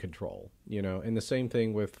volume control. And the same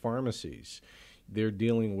thing with pharmacies. They're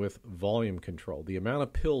dealing with volume control. The amount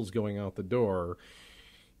of pills going out the door.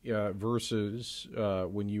 Versus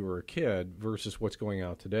when you were a kid versus what's going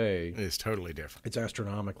out today is totally different. It's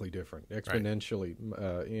astronomically different, exponentially.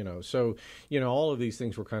 Right. So all of these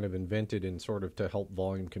things were kind of invented in sort of to help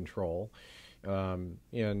volume control, but at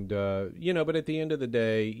the end of the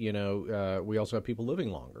day, we also have people living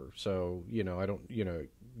longer. So I don't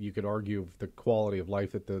you could argue if the quality of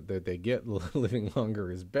life that they get living longer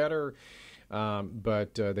is better,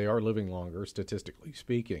 but they are living longer statistically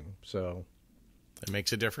speaking. So. It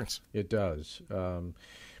makes a difference. It does.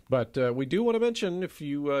 But we do want to mention, if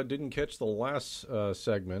you didn't catch the last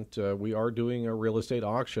segment, we are doing a real estate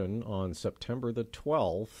auction on September the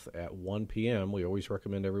 12th at 1 p.m. We always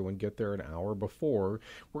recommend everyone get there an hour before.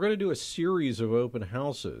 We're going to do a series of open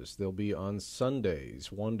houses. They'll be on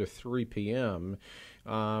Sundays, 1 to 3 p.m.,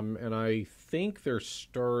 and I think they're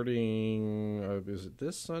starting, is it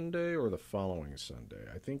this Sunday or the following Sunday?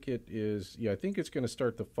 I think it is, I think it's going to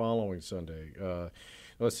start the following Sunday.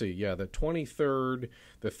 Let's see, the 23rd,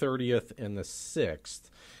 the 30th, and the 6th.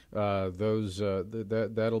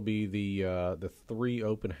 That'll be the 3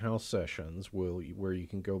 open house sessions where you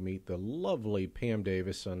can go meet the lovely Pam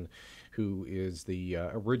Davison, who is the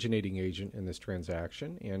originating agent in this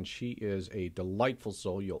transaction, and she is a delightful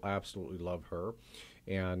soul. You'll absolutely love her.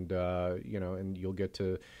 And and you'll get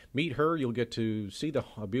to meet her. You'll get to see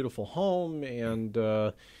a beautiful home. And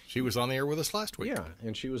she was on the air with us last week. Yeah,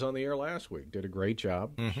 and she was on the air last week. Did a great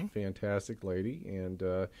job. Mm-hmm. Fantastic lady. And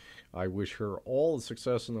I wish her all the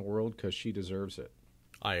success in the world because she deserves it.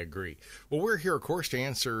 I agree. Well, we're here, of course, to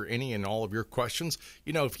answer any and all of your questions.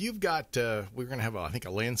 You know, if you've got, we're going to have, I think,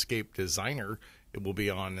 a landscape designer. It will be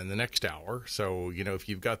on in the next hour. So, you know, if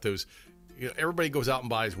you've got those, you know, everybody goes out and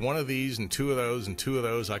buys one of these and two of those and two of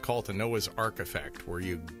those. I call it the Noah's Ark effect, where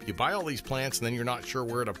you buy all these plants and then you're not sure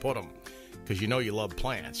where to put them because you know you love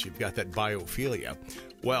plants. You've got that biophilia.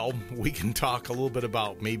 Well, we can talk a little bit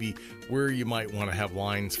about maybe where you might want to have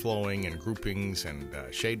lines flowing and groupings and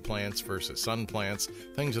shade plants versus sun plants,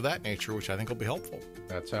 things of that nature, which I think will be helpful.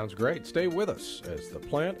 That sounds great. Stay with us as the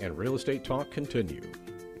plant and real estate talk continue.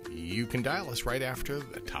 You can dial us right after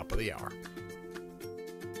the top of the hour.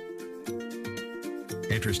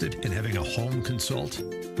 Interested in having a home consult?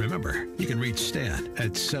 Remember, you can reach Stan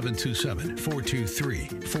at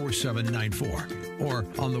 727-423-4794 or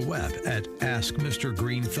on the web at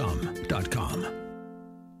askmrgreenthumb.com.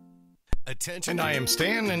 Attention. And I am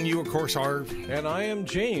Stan, and you, of course, are... And I am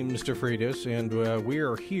James DeFreitas, and we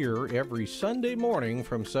are here every Sunday morning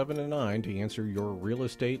from 7 to 9 to answer your real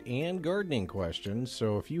estate and gardening questions.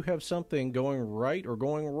 So if you have something going right or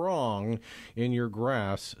going wrong in your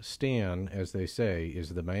grass, Stan, as they say, is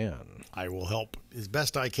the man. I will help as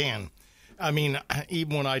best I can. I mean,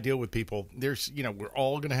 even when I deal with people, there's, you know, we're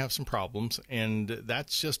all going to have some problems, and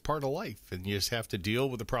that's just part of life. And you just have to deal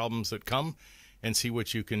with the problems that come and see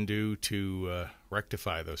what you can do to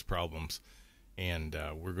rectify those problems. And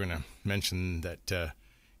we're going to mention that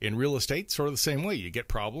in real estate, sort of the same way. You get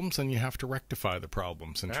problems and you have to rectify the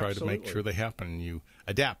problems and try to make sure they happen. You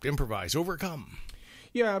adapt, improvise, overcome.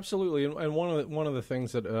 Yeah, absolutely. And one of the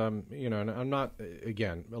things that, you know, and I'm not,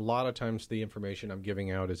 again, a lot of times the information I'm giving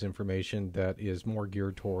out is information that is more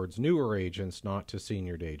geared towards newer agents, not to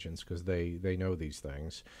senior agents, because they know these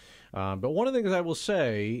things. But one of the things I will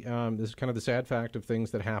say, this is kind of the sad fact of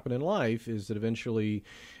things that happen in life, is that eventually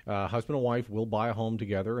husband and wife will buy a home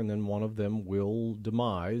together, and then one of them will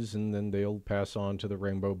demise, and then they'll pass on to the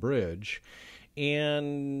Rainbow Bridge.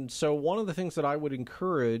 And so one of the things that I would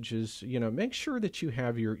encourage is, you know, make sure that you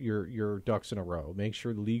have your ducks in a row. Make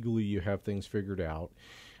sure legally you have things figured out.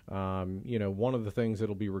 You know, one of the things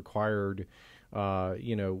that'll be required,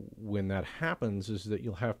 you know, when that happens is that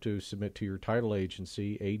you'll have to submit to your title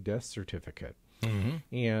agency a death certificate.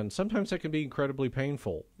 Mm-hmm. And sometimes that can be incredibly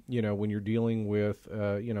painful, you know, when you're dealing with,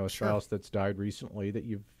 you know, a spouse that's died recently that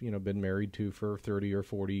you've, you know, been married to for 30 or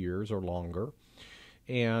 40 years or longer.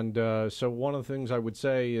 And so one of the things I would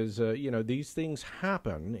say is, you know, these things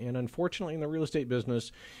happen. And unfortunately, in the real estate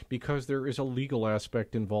business, because there is a legal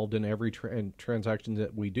aspect involved in every transaction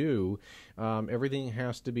that we do, everything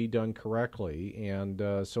has to be done correctly.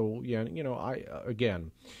 And so, yeah, you know,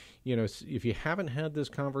 again, you know, if you haven't had this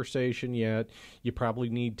conversation yet, you probably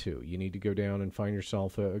need to. You need to go down and find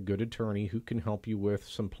yourself a good attorney who can help you with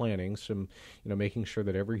some planning, some, you know, making sure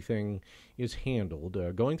that everything is handled.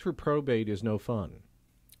 Going through probate is no fun.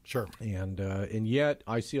 Sure. And yet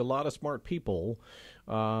I see a lot of smart people,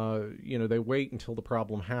 you know, they wait until the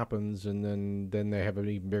problem happens and then they have an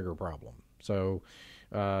even bigger problem. So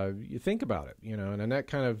you think about it, you know, and that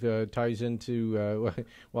kind of ties into,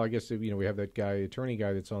 well, I guess, you know, we have that attorney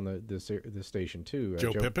guy that's on the station too.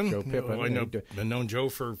 Joe Pippin. Joe Pippin. I've known Joe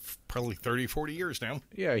for probably 30, 40 years now.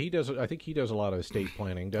 Yeah, he does. I think he does a lot of estate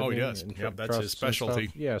planning, doesn't he? He does. Yep, that's his specialty.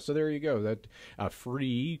 Yeah, so there you go. That a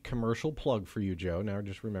free commercial plug for you, Joe. Now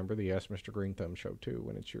just remember the Ask Mr. Greenthumb show too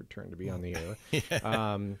when it's your turn to be on the air.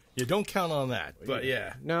 Yeah. You don't count on that, but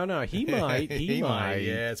yeah. No, he might. He might.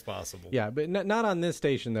 Yeah, it's possible. Yeah, but not on this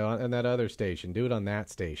station though. On that other station, do it on that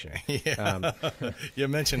station. Yeah. You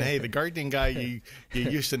mentioned, hey, the gardening guy you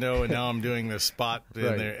used to know, and now I'm doing this spot in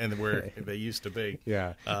there and where they used to be.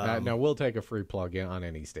 Yeah. Now we'll take a free plug in on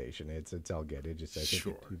any station. It's all good. It just I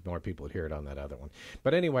think more people would hear it on that other one.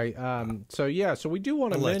 But anyway, so we do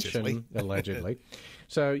want to mention allegedly.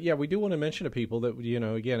 So yeah, we do want to mention to people that, you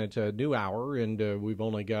know, again, it's a new hour and we've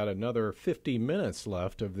only got another 50 minutes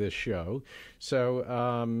left of this show.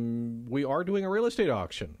 So we are doing a real estate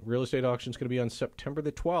auction. Real estate auction is going to be on September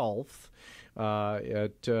the 12th.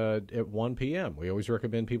 At 1 p.m. We always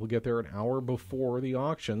recommend people get there an hour before the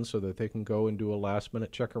auction so that they can go and do a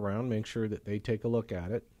last-minute check around, make sure that they take a look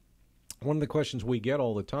at it. One of the questions we get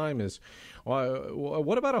all the time is,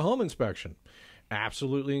 what about a home inspection?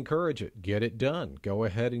 Absolutely encourage it. Get it done. Go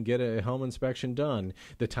ahead and get a home inspection done.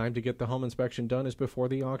 The time to get the home inspection done is before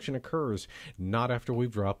the auction occurs, not after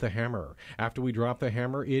we've dropped the hammer. After we drop the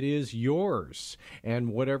hammer, it is yours.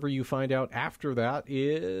 And whatever you find out after that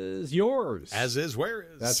is yours. As is, where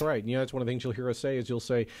is. That's right. You know, that's one of the things you'll hear us say is you'll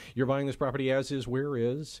say, you're buying this property as is, where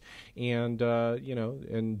is, and, you know,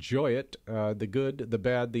 enjoy it. The good, the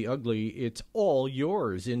bad, the ugly, it's all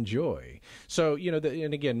yours. Enjoy. So, you know,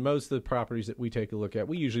 and again, most of the properties that we take take a look at.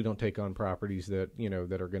 We usually don't take on properties that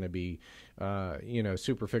that are going to be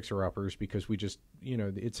super fixer-uppers, because we just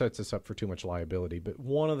it sets us up for too much liability. But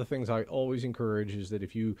one of the things I always encourage is that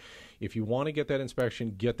if you want to get that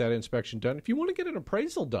inspection done. If you want to get an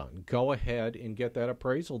appraisal done, go ahead and get that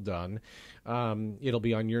appraisal done. It'll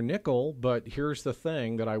be on your nickel, but here's the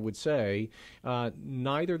thing that I would say: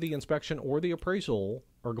 neither the inspection or the appraisal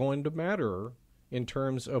are going to matter in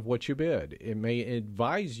terms of what you bid. It may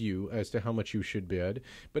advise you as to how much you should bid,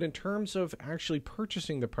 but in terms of actually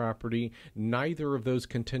purchasing the property, neither of those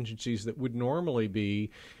contingencies that would normally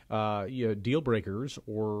be deal breakers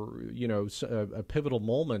or a pivotal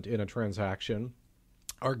moment in a transaction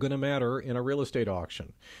are going to matter in a real estate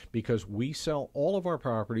auction, because we sell all of our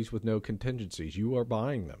properties with no contingencies. You are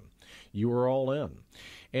buying them. You are all in.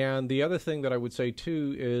 And the other thing that I would say,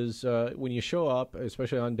 too, is when you show up,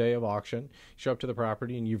 especially on day of auction, show up to the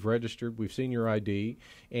property and you've registered, we've seen your ID,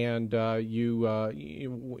 and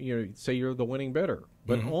you say you're the winning bidder.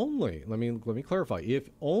 But only, let me clarify, if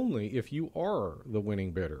you are the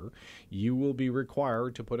winning bidder, you will be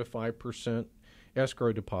required to put a 5%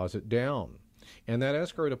 escrow deposit down. And that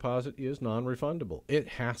escrow deposit is non-refundable. It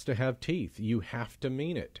has to have teeth. You have to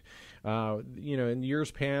mean it. In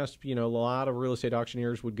years past, a lot of real estate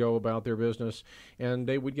auctioneers would go about their business, and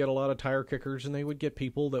they would get a lot of tire kickers, and they would get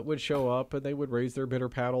people that would show up, and they would raise their bidder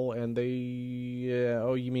paddle, and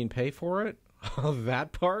oh, you mean pay for it?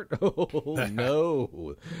 That part?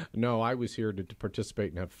 Oh, no, I was here to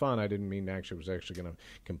participate and have fun. I didn't mean I was actually going to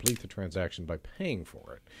complete the transaction by paying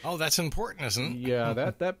for it. Oh, that's important, isn't it? Yeah,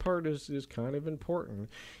 that part is kind of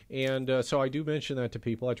important. And so I do mention that to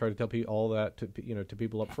people. I try to tell all that to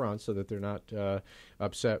people up front, so that they're not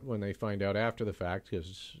upset when they find out after the fact,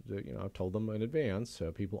 because I've told them in advance.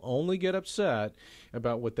 People only get upset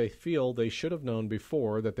about what they feel they should have known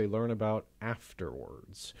before, that they learn about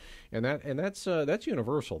afterwards. And that's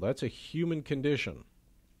universal. That's a human condition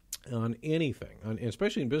on anything,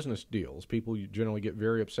 especially in business deals. People generally get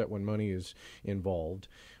very upset when money is involved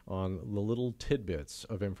on the little tidbits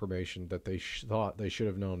of information that they thought they should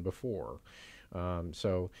have known before.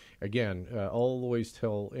 So again, I'll always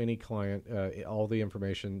tell any client all the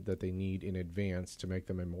information that they need in advance to make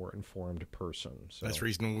them a more informed person. So that's the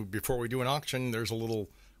reason before we do an auction, there's a little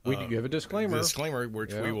we give a disclaimer.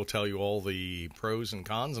 Which we will tell you all the pros and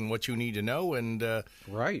cons and what you need to know, and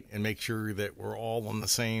right, and make sure that we're all on the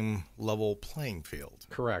same level playing field.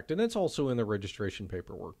 Correct, and it's also in the registration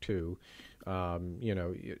paperwork too.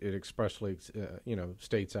 It expressly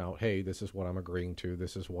states out, hey, this is what I'm agreeing to,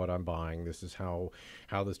 this is what I'm buying, this is how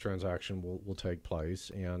this transaction will take place,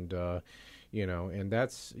 and and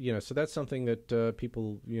that's so that's something that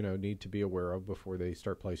people need to be aware of before they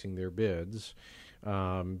start placing their bids.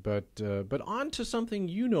 But on to something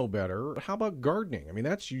better. How about gardening? I mean,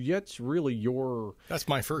 that's really that's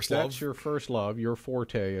my first love. That's your first love, your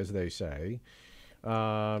forte, as they say. What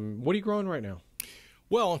are you growing right now?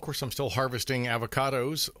 Well, of course, I'm still harvesting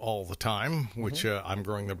avocados all the time, which I'm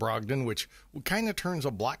growing the Brogden, which kind of turns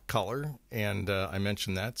a black color. And I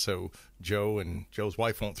mentioned that so Joe and Joe's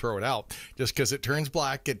wife won't throw it out. Just because it turns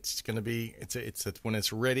black, it's going to be, it's when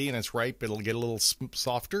it's ready and it's ripe, it'll get a little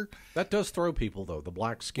softer. That does throw people, though, the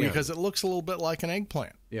black skin. Because it looks a little bit like an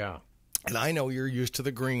eggplant. Yeah. And I know you're used to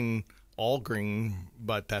the green, all green,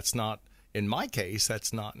 but that's not, in my case,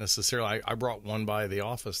 that's not necessarily. I brought one by the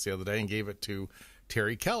office the other day and gave it to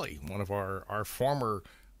Terry Kelly, one of our former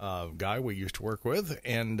guy we used to work with,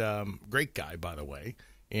 and great guy, by the way.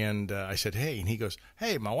 And I said, hey, and he goes,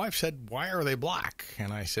 hey, my wife said, why are they black?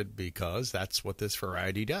 And I said, because that's what this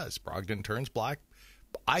variety does. Brogden turns black.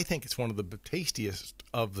 I think it's one of the tastiest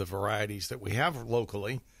of the varieties that we have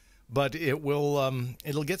locally, but it will,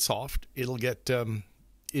 it'll get soft. It'll get,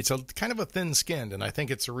 it's a kind of a thin skinned, and I think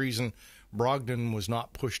it's the reason Brogden was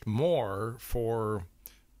not pushed more for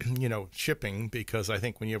shipping, because I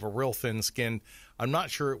think when you have a real thin skin, I'm not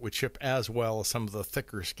sure it would ship as well as some of the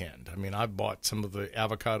thicker skinned. I mean, I've bought some of the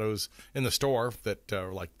avocados in the store that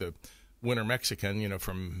are like the winter Mexican,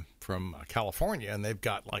 from California, and they've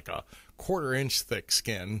got like a 1/4 inch thick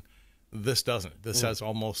skin. This doesn't. This has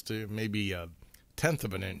almost maybe a 1/10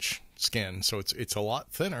 of an inch skin, so it's a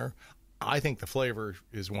lot thinner. I think the flavor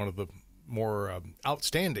is one of the more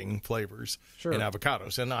outstanding flavors in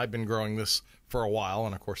avocados, and I've been growing this for a while,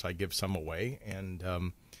 and of course I give some away, and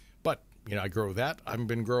but I grow that. I've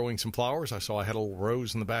been growing some flowers. I had a little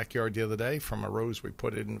rose in the backyard the other day from a rose we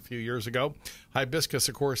put in a few years ago. Hibiscus,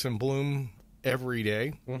 of course, in bloom every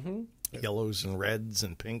day. Yellows and reds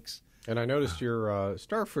and pinks. And I noticed your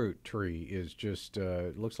starfruit tree is just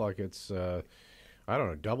looks like it's I don't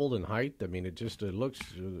know, doubled in height. I mean, it looks.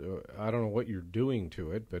 I don't know what you're doing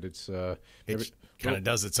to it, but it's. It kind of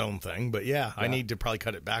does its own thing. But yeah, I need to probably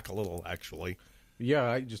cut it back a little, actually.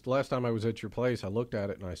 Yeah, last time I was at your place, I looked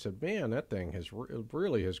at it and I said, "Man, that thing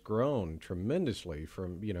really has grown tremendously."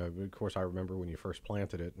 From of course, I remember when you first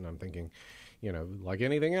planted it, and I'm thinking, like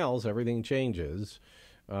anything else, everything changes.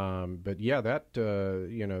 But yeah, that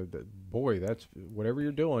boy, that's whatever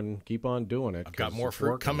you're doing, keep on doing it. I've got more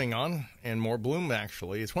fruit coming on and more bloom.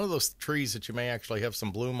 Actually, it's one of those trees that you may actually have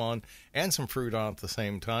some bloom on and some fruit on at the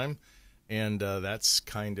same time. And that's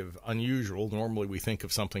kind of unusual. Normally we think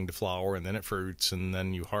of something to flower and then it fruits and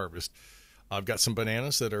then you harvest. I've got some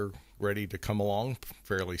bananas that are ready to come along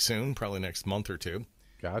fairly soon, probably next month or two.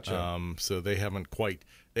 Gotcha. So they haven't quite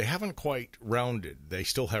rounded. They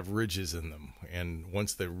still have ridges in them. And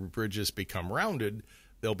once the ridges become rounded,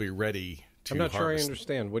 they'll be ready to I'm not harvest. sure I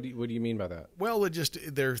understand. What do you mean by that? Well,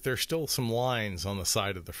 there's still some lines on the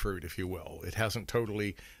side of the fruit, if you will. It hasn't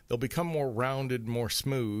totally. They'll become more rounded, more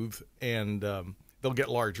smooth, and they'll get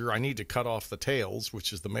larger. I need to cut off the tails,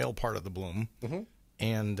 which is the male part of the bloom. Mm-hmm.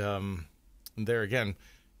 And there again,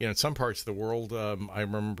 in some parts of the world, I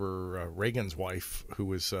remember Reagan's wife, who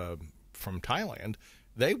was from Thailand.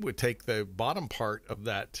 They would take the bottom part of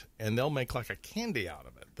that, and they'll make like a candy out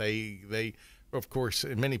of it. They of course,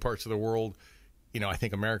 in many parts of the world, I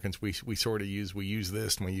think Americans, we sort of use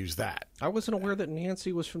this and we use that. I wasn't aware that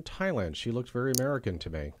Nancy was from Thailand. She looks very American to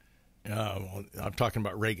me. Well, I'm talking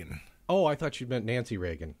about Reagan. Oh, I thought you meant Nancy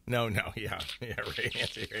Reagan. No, yeah,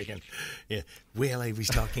 Nancy Reagan. Yeah. Well, I was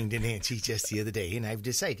talking to Nancy just the other day, and I've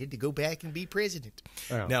decided to go back and be president.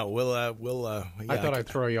 Oh. No, we'll. Yeah, I thought I'd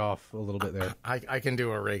throw you off a little bit there. I can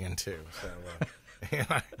do a Reagan too. So.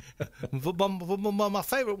 My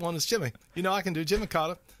favorite one is Jimmy. I can do Jimmy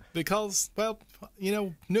Carter because,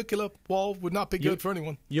 nuclear war would not be good for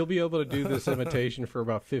anyone. You'll be able to do this imitation for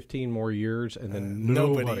about 15 more years, and then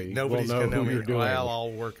nobody's going to know who you're doing. Well,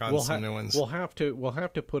 I'll work on some new ones. We'll have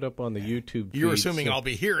to put up on the YouTube. You're assuming I'll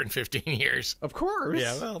be here in 15 years. Of course.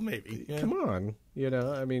 Yeah, well, maybe. Yeah. Come on.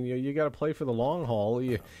 I mean, you got to play for the long haul.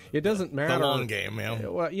 It doesn't matter. The long game, yeah.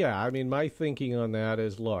 Well, yeah. I mean, my thinking on that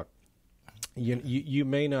is, look. You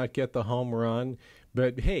may not get the home run,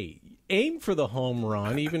 but hey, aim for the home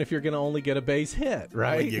run, even if you're going to only get a base hit,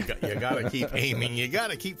 right? Well, you got to keep aiming. You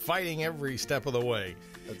got to keep fighting every step of the way.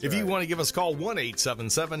 If you want to give us a call,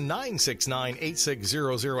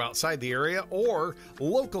 1-877-969-8600 outside the area, or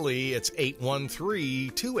locally, it's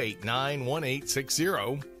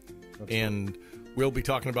 813-289-1860. And we'll be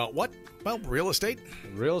talking about what? Well, real estate.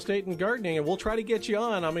 Real estate and gardening, and we'll try to get you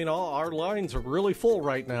on. I mean, all our lines are really full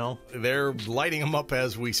right now. They're lighting them up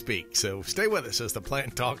as we speak, so stay with us as the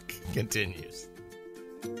Plant Talk continues.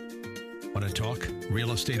 Want to talk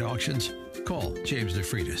real estate auctions? Call James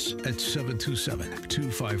DeFreitas at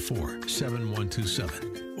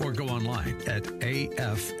 727-254-7127 or go online at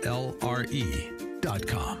aflre.com.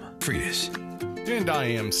 Freitas. And I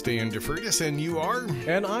am Stan DeFreitas, and you are?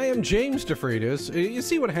 And I am James DeFreitas. You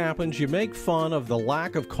see what happens? You make fun of the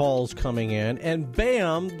lack of calls coming in, and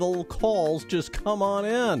bam, the calls just come on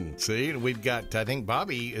in. See, we've got, I think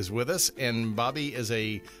Bobby is with us, and Bobby is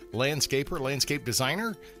a landscape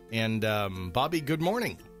designer. And Bobby, good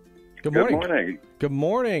morning. Good morning. Good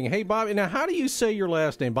morning. Hey, Bobby. Now, how do you say your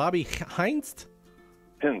last name? Bobby Hinst?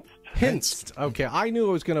 Hinst. Okay, I knew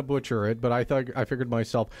I was going to butcher it, but I figured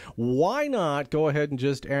myself, why not go ahead and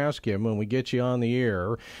just ask him when we get you on the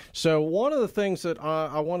air? So one of the things that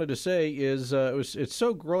I wanted to say is it's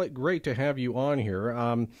so great to have you on here.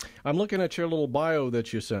 I'm looking at your little bio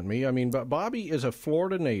that you sent me. I mean, Bobby is a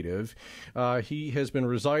Florida native. He has been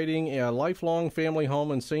residing in a lifelong family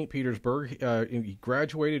home in St. Petersburg. He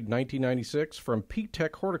graduated in 1996 from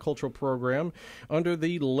P-Tech Horticultural Program under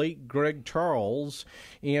the late Greg Charles,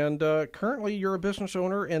 and currently you're a business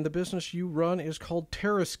owner, and the business you run is called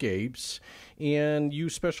Terrascapes, and you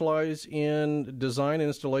specialize in design and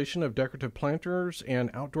installation of decorative planters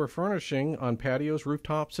and outdoor furnishing on patios,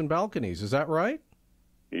 rooftops, and balconies. Is that right?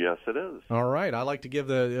 Yes, it is. All right. I like to give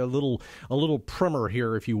a little primer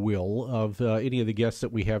here, if you will, of any of the guests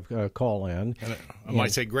that we have call in. And I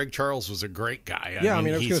might say Greg Charles was a great guy. I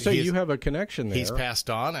mean, I was going to say, you have a connection there. He's passed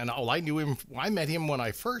on, and I knew him. I met him when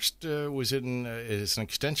I first was as an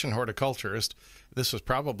extension horticulturist. This was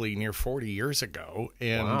probably near 40 years ago,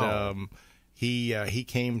 and wow. He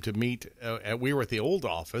came to meet. We were at the old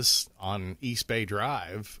office on East Bay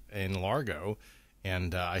Drive in Largo.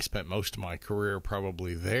 And I spent most of my career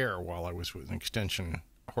probably there while I was with an extension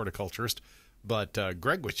horticulturist. But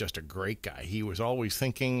Greg was just a great guy. He was always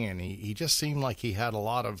thinking, and he just seemed like he had a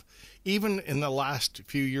lot of, even in the last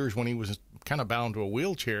few years when he was kind of bound to a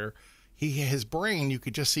wheelchair, his brain, you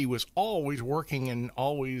could just see, was always working and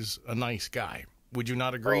always a nice guy. Would you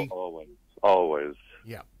not agree? Oh, always.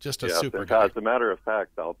 Yeah, just a super in guy. As a matter of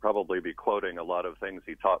fact, I'll probably be quoting a lot of things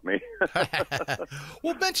he taught me.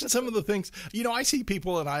 Well, mention some of the things. You know, I see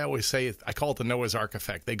people, and I always say, I call it the Noah's Ark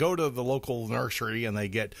effect. They go to the local nursery, and they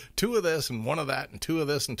get 2 of this and 1 of that and 2 of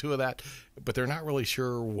this and 2 of that, but they're not really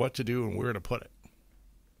sure what to do and where to put it.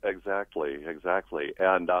 Exactly.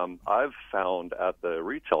 And I've found at the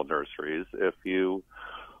retail nurseries, if you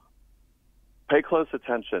pay close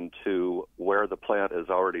attention to where the plant is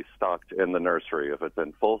already stocked in the nursery. If it's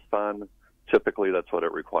in full sun, typically that's what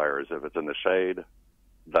it requires. If it's in the shade,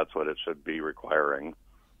 that's what it should be requiring.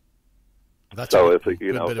 That's so if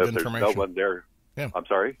there's no one there, yeah. I'm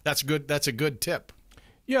sorry? That's good. That's a good tip.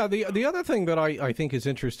 Yeah, the other thing that I think is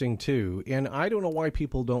interesting too, and I don't know why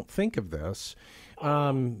people don't think of this,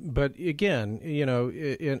 but again, you know,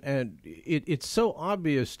 it's so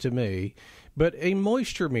obvious to me. But a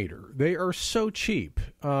moisture meter, they are so cheap.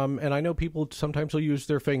 And I know people sometimes will use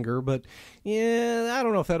their finger, but yeah, I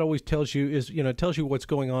don't know if that always tells you tells you what's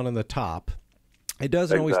going on in the top. It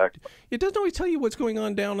doesn't always tell you what's going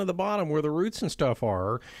on down at the bottom where the roots and stuff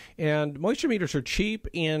are. And moisture meters are cheap,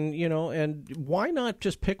 and and why not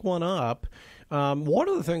just pick one up? One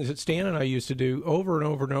of the things that Stan and I used to do over and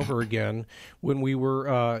over and over again when we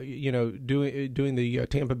were doing the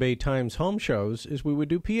Tampa Bay Times home shows is we would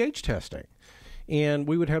do pH testing. And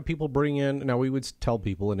we would have people bring in, now we would tell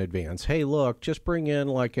people in advance, hey, look, just bring in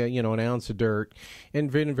like an ounce of dirt.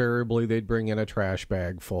 And invariably they'd bring in a trash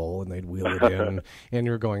bag full and they'd wheel it in. And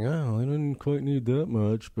you're going, oh, I didn't quite need that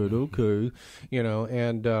much, but okay.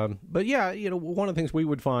 But yeah, one of the things we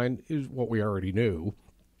would find is what we already knew.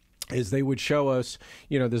 Is they would show us,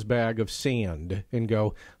 this bag of sand and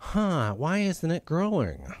go, why isn't it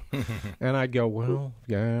growing? And I'd go, well,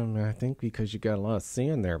 yeah, I think because you got a lot of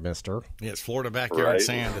sand there, mister. Yeah, it's Florida backyard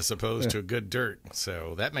sand as opposed to good dirt.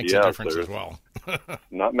 So that makes a difference as well.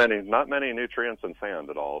 not many nutrients in sand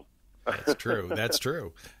at all. That's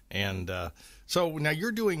true. And so now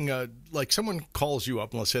you're doing, like someone calls you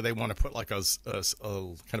up and let's say they want to put like a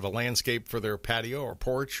kind of a landscape for their patio or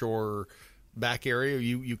porch or back area,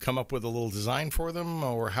 you come up with a little design for them,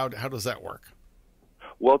 or how does that work?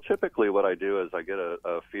 Well, typically what I do is I get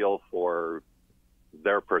a feel for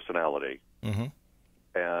their personality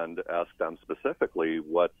and ask them specifically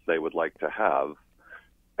what they would like to have,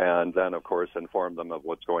 and then, of course, inform them of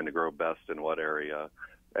what's going to grow best in what area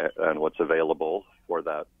and what's available for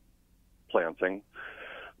that planting.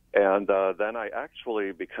 And then I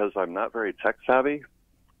actually, because I'm not very tech savvy,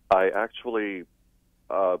 I actually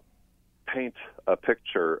paint a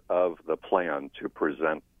picture of the plan to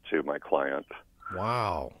present to my client.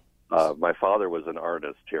 Wow. My father was an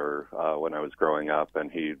artist here when I was growing up, and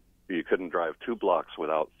you couldn't drive 2 blocks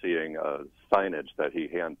without seeing signage that he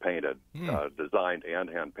hand-painted, designed and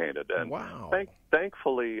hand-painted. And wow.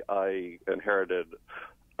 Thankfully, I inherited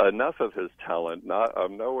enough of his talent.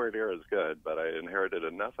 I'm nowhere near as good, but I inherited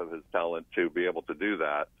enough of his talent to be able to do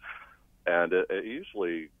that. And it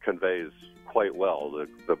usually conveys quite well.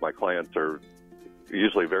 My clients are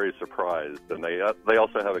usually very surprised, and they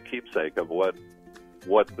also have a keepsake of what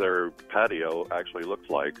their patio actually looks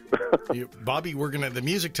like. Bobby, the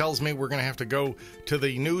music tells me we're gonna have to go to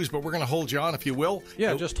the news, but we're gonna hold you on if you will.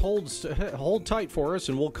 Yeah, just hold tight for us,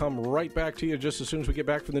 and we'll come right back to you just as soon as we get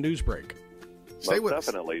back from the news break. Stay with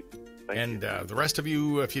definitely. us. And the rest of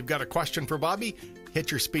you, if you've got a question for Bobby,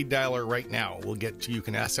 hit your speed dialer right now. You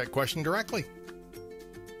can ask that question directly.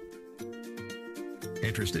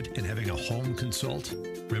 Interested in having a home consult?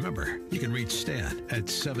 Remember, you can reach Stan at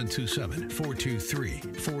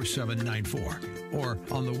 727-423-4794 or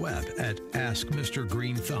on the web at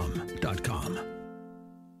askmrgreenthumb.com.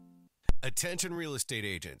 Attention real estate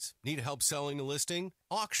agents. Need help selling a listing?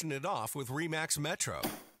 Auction it off with RE/MAX Metro.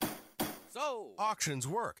 So, auctions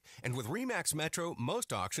work. And with RE/MAX Metro,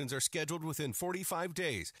 most auctions are scheduled within 45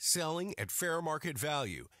 days, selling at fair market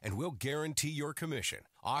value, and we'll guarantee your commission.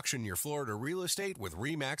 Auction your Florida real estate with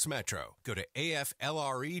RE/MAX Metro. Go to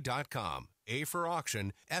aflre.com. A for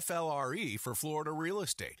auction, FLRE for Florida real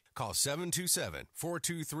estate. Call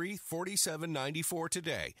 727-423-4794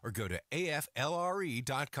 today or go to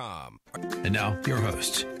aflre.com. And now, your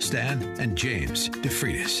hosts, Stan and James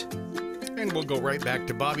DeFreitas. And we'll go right back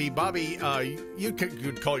to Bobby. Bobby, you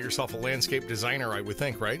could call yourself a landscape designer, I would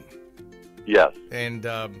think, right? Yes. And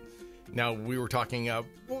now we were talking,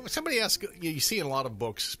 somebody asked, you see in a lot of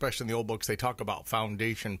books, especially in the old books, they talk about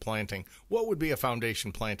foundation planting. What would be a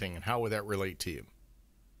foundation planting, and how would that relate to you?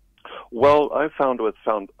 Well, I found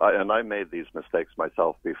and I made these mistakes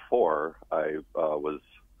myself before I was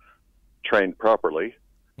trained properly.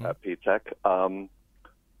 at P-Tech.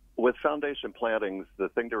 With foundation plantings, the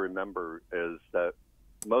thing to remember is that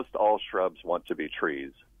most all shrubs want to be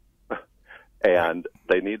trees, and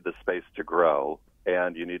they need the space to grow,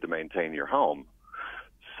 and you need to maintain your home.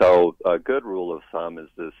 So a good rule of thumb is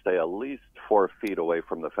to stay at least 4 feet away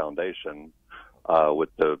from the foundation with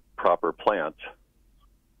the proper plant,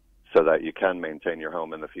 so that you can maintain your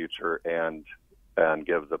home in the future and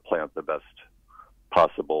give the plant the best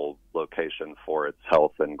possible location for its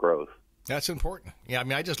health and growth. That's important. Yeah, I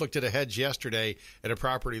mean, I just looked at a hedge yesterday at a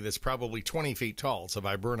property that's probably 20 feet tall. It's a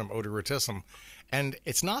Viburnum odoratusum. And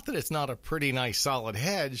it's not that it's not a pretty nice solid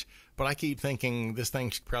hedge, but I keep thinking this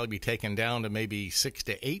thing should probably be taken down to maybe 6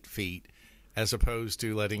 to 8 feet as opposed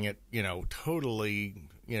to letting it, totally,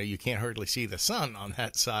 you can't hardly see the sun on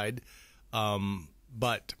that side.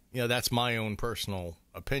 But, that's my own personal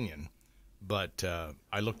opinion. But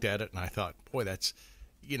I looked at it and I thought, boy, that's,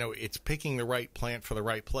 it's picking the right plant for the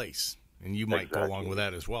right place. And you might go along with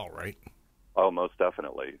that as well, right? Oh, most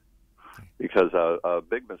definitely. Because a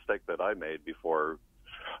big mistake that I made before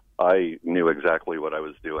I knew exactly what I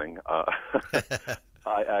was doing,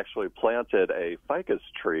 I actually planted a ficus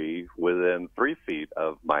tree within 3 feet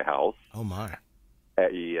of my house. Oh, my.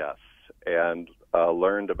 Yes. And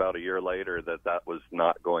learned about a year later that was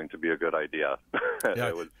not going to be a good idea. Yeah.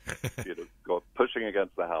 It was pushing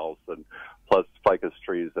against the house, and plus ficus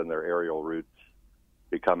trees and their aerial roots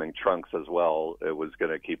becoming trunks as well, it was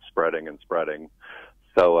going to keep spreading and spreading.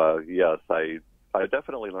 So, yes, I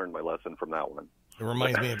definitely learned my lesson from that one. It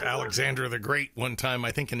reminds me of Alexander the Great. One time,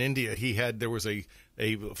 I think in India, there was a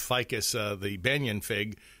ficus, the banyan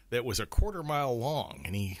fig, that was a 1/4 mile long,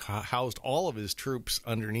 and he housed all of his troops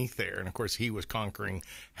underneath there. And, of course, he was conquering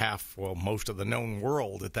most of the known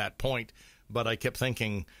world at that point. But I kept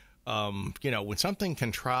thinking, when something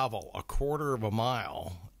can travel a 1/4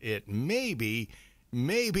 mile, it maybe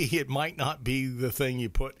it might not be the thing you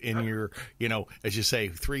put in your, as you say,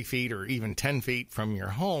 3 feet or even 10 feet from your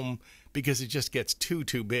home, because it just gets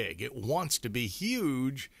too big. It wants to be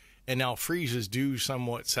huge, and now freezes do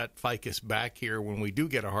somewhat set ficus back here when we do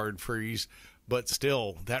get a hard freeze, but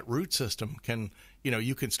still that root system can,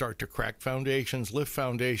 you can start to crack foundations, lift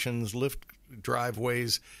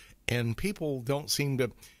driveways, and people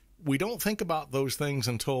we don't think about those things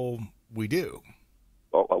until we do.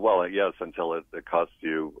 Well, yes, until it costs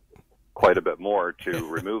you quite a bit more to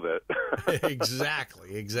remove it.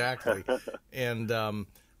 Exactly. And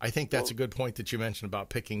I think that's a good point that you mentioned about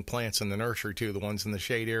picking plants in the nursery, too. The ones in the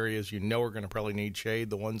shade areas, are going to probably need shade.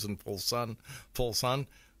 The ones in full sun.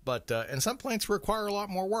 But and some plants require a lot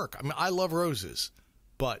more work. I mean, I love roses,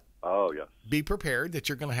 but be prepared that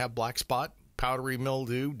you're going to have black spot, powdery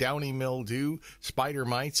mildew, downy mildew, spider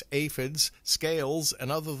mites, aphids, scales,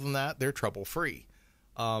 and other than that, they're trouble-free.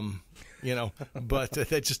 But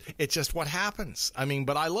it's just what happens. I mean,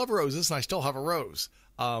 but I love roses, and I still have a rose.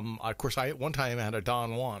 Of course, I at one time had a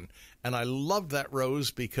Don Juan, and I loved that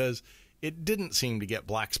rose because it didn't seem to get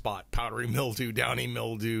black spot, powdery mildew, downy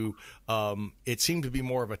mildew. It seemed to be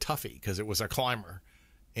more of a toughie because it was a climber.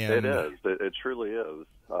 And it is. It truly is.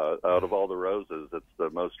 Out of all the roses, it's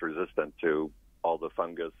the most resistant to all the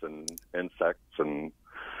fungus and insects and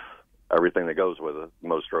everything that goes with it,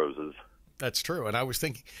 most roses. That's true. And I was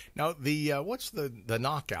thinking, now what's the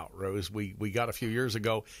knockout rose we got a few years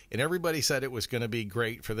ago, and everybody said it was going to be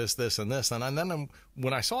great for this, and this. And then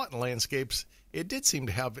when I saw it in landscapes, it did seem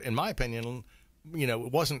to have, in my opinion,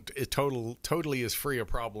 it wasn't totally as free of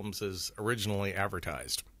problems as originally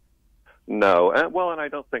advertised. No. And I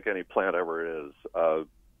don't think any plant ever is.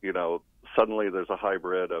 Suddenly there's a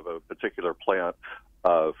hybrid of a particular plant.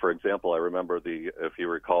 For example, I remember if you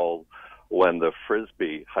recall, when the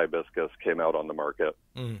Frisbee hibiscus came out on the market,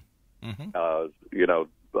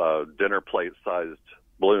 dinner plate sized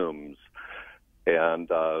blooms. And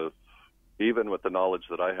even with the knowledge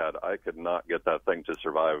that I had, I could not get that thing to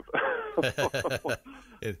survive.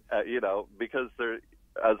 Because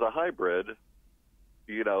as a hybrid,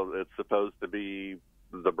 it's supposed to be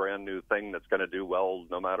the brand new thing that's going to do well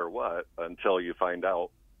no matter what, until you find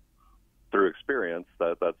out through experience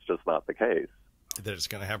that that's just not the case. That it's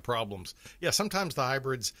going to have problems. Yeah, sometimes the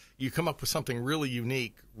hybrids, you come up with something really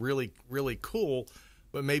unique, really, really cool,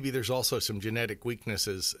 but maybe there's also some genetic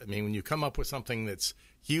weaknesses. I mean, when you come up with something that's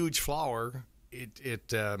huge flower,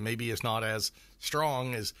 it maybe is not as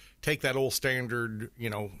strong as take that old standard,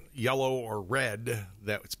 yellow or red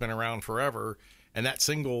that's been around forever, and that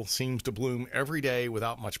single seems to bloom every day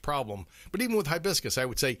without much problem. But even with hibiscus, I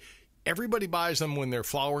would say everybody buys them when they're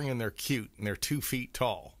flowering and they're cute and they're 2 feet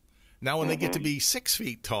tall. Now, when they get to be 6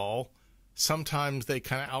 feet tall, sometimes they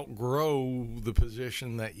kind of outgrow the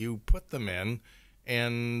position that you put them in,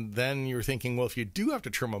 And then you're thinking, well, if you do have to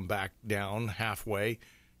trim them back down halfway,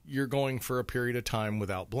 you're going for a period of time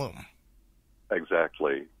without bloom.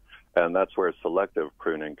 Exactly. And that's where selective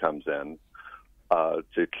pruning comes in,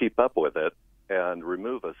 to keep up with it and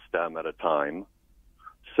remove a stem at a time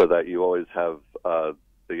so that you always have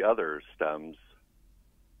the other stems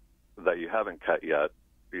that you haven't cut yet,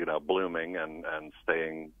 blooming and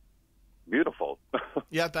staying beautiful.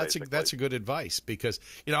 Yeah, that's a good advice, because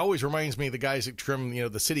it always reminds me of the guys that trim,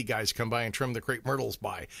 the city guys come by and trim the crepe myrtles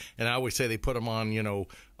by, and I always say they put them on,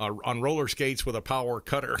 on roller skates with a power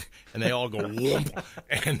cutter, and they all go whoomp,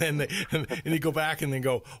 and then and you go back and then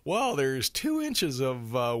go, well, there's 2 inches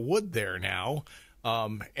of wood there now,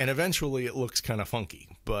 and eventually it looks kind of funky,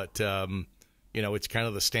 but it's kind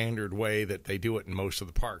of the standard way that they do it in most of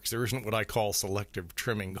the parks. There isn't what I call selective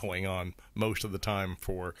trimming going on most of the time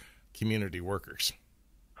for community workers.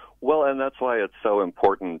 Well, and that's why it's so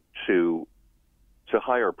important to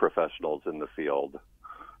hire professionals in the field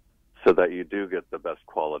so that you do get the best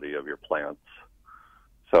quality of your plants.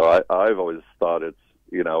 So I've always thought it's,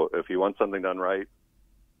 if you want something done right,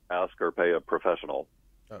 ask or pay a professional.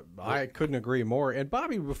 I couldn't agree more. And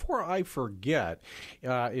Bobby, before I forget,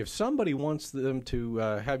 if somebody wants them to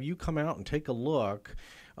have you come out and take a look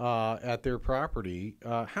at their property,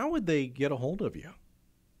 how would they get a hold of you?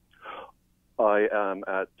 I am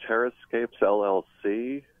at Terrascapes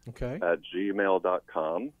LLC at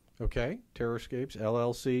gmail.com. Okay, Terrascapes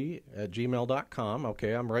LLC at gmail.com.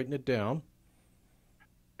 Okay, I'm writing it down.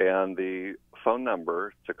 And the phone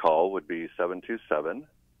number to call would be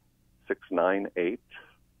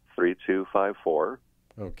 727-698-3254.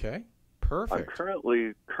 Okay, perfect.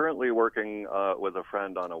 I'm currently working with a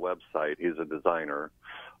friend on a website. He's a designer.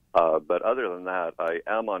 But other than that, I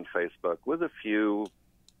am on Facebook with a few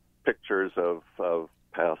pictures of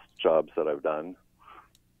past jobs that I've done.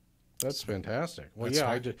 That's fantastic. Well,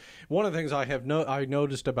 That's one of the things I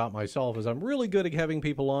noticed about myself is I'm really good at having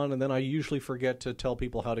people on, and then I usually forget to tell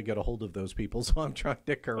people how to get a hold of those people, so I'm trying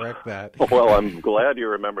to correct that. Well, I'm glad you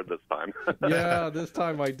remembered this time. Yeah, this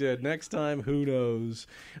time I did. Next time, who knows?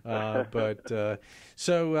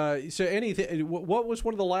 So anything? What was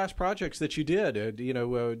one of the last projects that you did?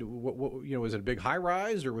 Was it a big high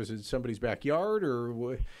rise, or was it somebody's backyard?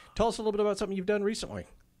 Or tell us a little bit about something you've done recently.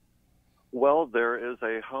 Well, there is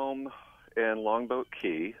a home in Longboat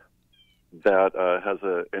Key that has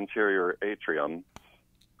an interior atrium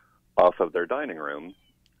off of their dining room.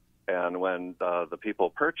 And when the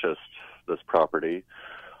people purchased this property,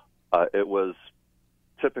 it was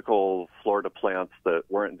typical Florida plants that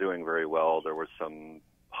weren't doing very well. There were some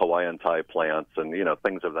Hawaiian Thai plants and,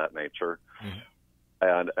 things of that nature. Mm-hmm.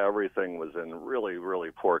 And everything was in really,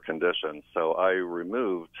 really poor condition. So I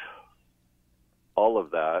removed all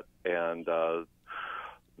of that, and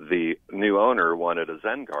the new owner wanted a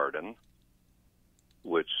Zen garden,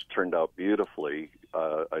 which turned out beautifully.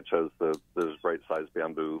 I chose this right-sized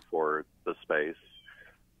bamboo for the space,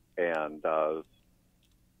 and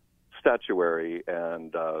statuary,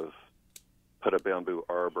 and put a bamboo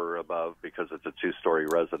arbor above because it's a 2-story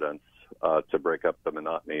residence to break up the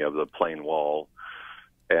monotony of the plain wall.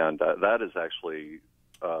 And that is actually...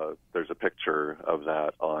 there's a picture of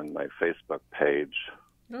that on my Facebook page.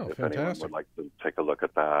 Oh, if fantastic. anyone would like to take a look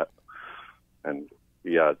at that. And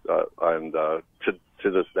to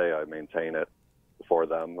this day, I maintain it for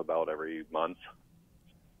them about every month.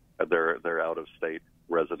 They're out-of-state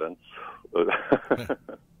residents.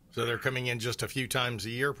 So they're coming in just a few times a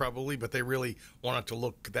year probably, but they really want it to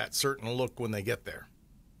look that certain look when they get there.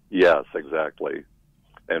 Yes, exactly.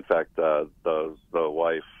 In fact, the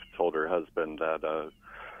wife told her husband that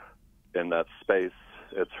in that space,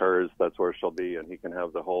 it's hers, that's where she'll be, and he can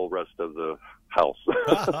have the whole rest of the house.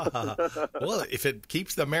 Well, if it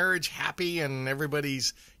keeps the marriage happy and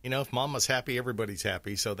everybody's, if mama's happy, everybody's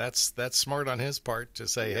happy. So that's smart on his part to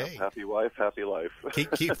say, hey, happy wife, happy life.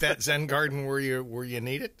 keep that Zen garden where you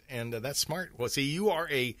need it, and that's smart. Well, see,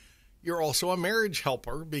 you're also a marriage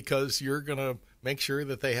helper because you're going to make sure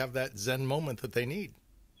that they have that Zen moment that they need.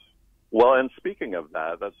 Well, and speaking of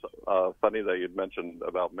that, that's funny that you'd mentioned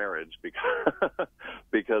about marriage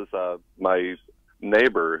because my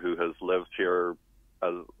neighbor who has lived here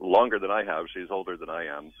longer than I have, she's older than I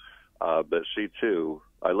am, but she too,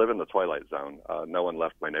 I live in the Twilight Zone. No one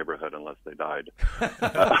left my neighborhood unless they died.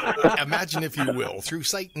 Imagine, if you will, through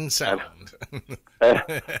sight and sound.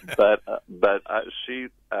 but she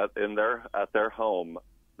at their home,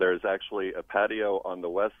 there's actually a patio on the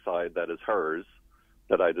west side that is hers,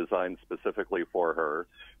 that I designed specifically for her,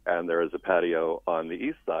 and there is a patio on the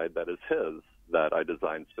east side that is his, that I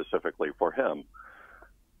designed specifically for him.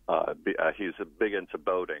 He's big into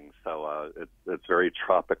boating, so it's very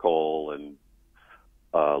tropical and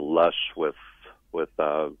lush with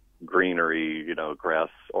greenery, grass,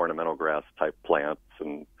 ornamental grass type plants,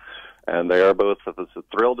 and they are both as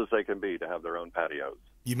thrilled as they can be to have their own patios.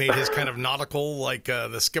 You made his kind of nautical, like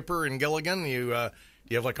the skipper in Gilligan. You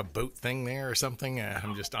have like a boat thing there or something.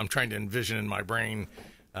 I'm trying to envision in my brain.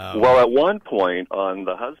 Well, at one point on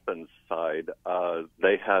the husband's side,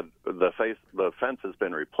 they had the fence has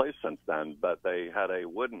been replaced since then, but they had a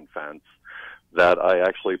wooden fence that I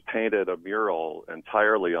actually painted a mural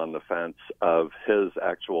entirely on the fence of his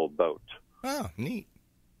actual boat. Oh, neat.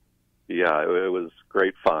 Yeah, it was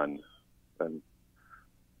great fun, and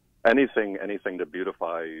anything to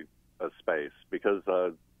beautify a space, because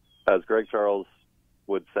as Greg Charles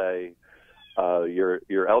would say,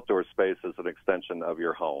 your outdoor space is an extension of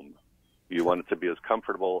your home. You want it to be as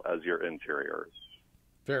comfortable as your interior.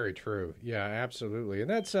 Very true. Yeah, absolutely. And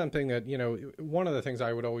that's something that, one of the things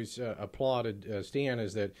I would always applaud Stan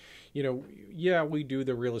is that, we do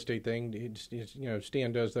the real estate thing.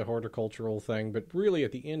 Stan does the horticultural thing. But really,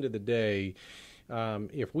 at the end of the day,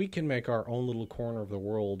 if we can make our own little corner of the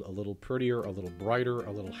world a little prettier, a little brighter,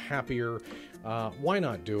 a little happier, why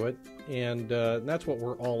not do it? And that's what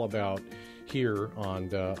we're all about here on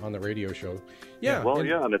the radio show. Yeah. Well,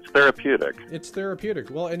 and it's therapeutic. It's therapeutic.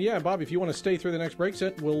 Well, and Bob, if you want to stay through the next break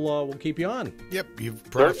set, we'll keep you on. Yep, you've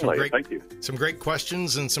brought Thank you. Some great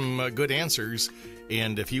questions and some good answers.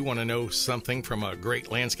 And if you want to know something from a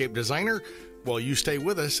great landscape designer, well, you stay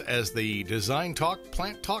with us as the Design Talk,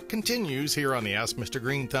 Plant Talk continues here on the Ask Mr.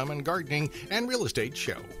 Greenthumb and Gardening and Real Estate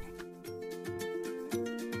Show.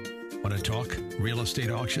 Want to talk real estate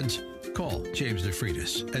auctions? Call James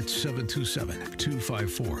DeFreitas at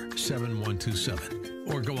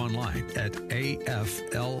 727-254-7127 or go online at aflre.com.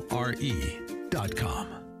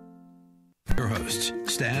 Your hosts,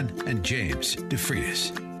 Stan and James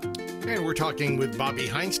DeFreitas. And we're talking with Bobby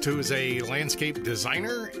Hinst, who is a landscape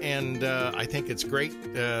designer, and I think it's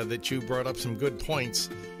great that you brought up some good points.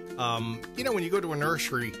 When you go to a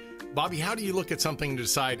nursery, Bobby, how do you look at something to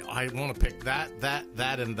decide, I want to pick that,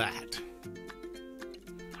 and that?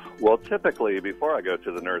 Well, typically, before I go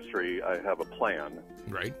to the nursery, I have a plan.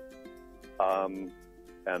 Right. And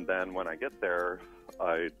then when I get there,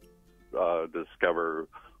 I discover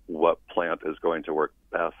what plant is going to work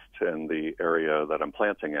best in the area that I'm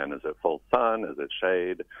planting in. Is it full sun? Is it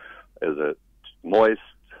shade? Is it moist?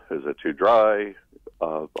 Is it too dry?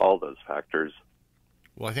 All those factors.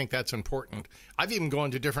 Well, I think that's important. I've even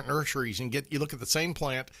gone to different nurseries and you look at the same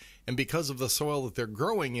plant, and because of the soil that they're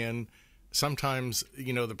growing in, sometimes,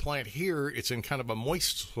 the plant here, it's in kind of a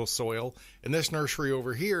moist soil. In this nursery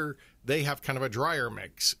over here, they have kind of a drier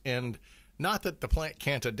mix. And not that the plant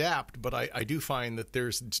can't adapt, but I do find that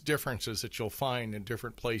there's differences that you'll find in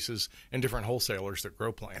different places and different wholesalers that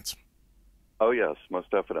grow plants. Oh, yes, most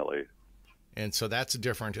definitely. And so that's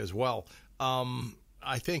different as well.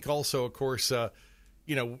 I think also, of course,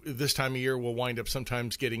 this time of year we'll wind up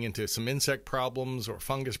sometimes getting into some insect problems or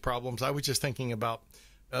fungus problems. I was just thinking about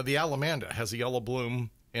the Alamanda has a yellow bloom,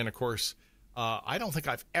 and of course, I don't think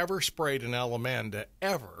I've ever sprayed an Alamanda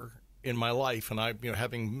ever in my life. And I,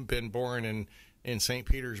 having been born in St.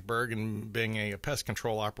 Petersburg and being a pest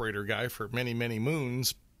control operator guy for many, many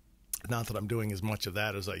moons, not that I'm doing as much of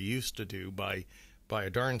that as I used to do by a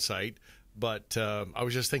darn sight. But I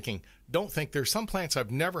was just thinking, don't think there's some plants I've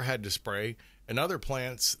never had to spray, and other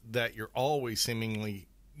plants that you're always seemingly,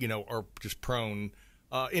 are just prone.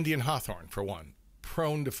 Indian hawthorn, for one.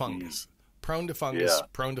 Prone to fungus, prone to fungus, Yeah.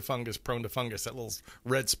 prone to fungus, that little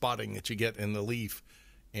with spotting that you get in the leaf.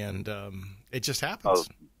 And it just happens.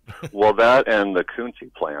 Oh, well, that and the Kunti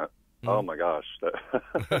plant. Oh, my gosh.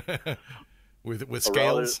 with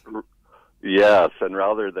scales? Yes, and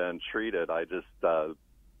rather than treat it, I just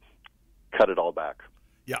cut it all back.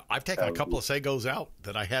 Yeah, I've taken a couple of sagos out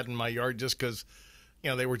that I had in my yard just because,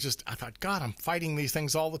 they were just, I thought, God, I'm fighting these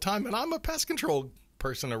things all the time. And I'm a pest control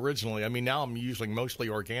person originally. I mean, now I'm using mostly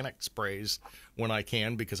organic sprays when I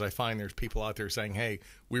can, because I find there's people out there saying, hey,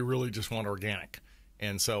 we really just want organic.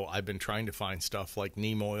 And so I've been trying to find stuff like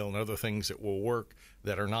neem oil and other things that will work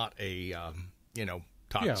that are not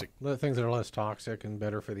toxic. Yeah, things that are less toxic and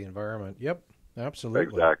better for the environment. Yep, absolutely.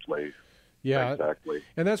 Exactly. Yeah, exactly.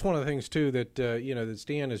 And that's one of the things too that that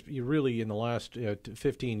Stan is really in the last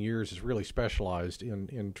 15 years has really specialized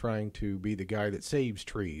in trying to be the guy that saves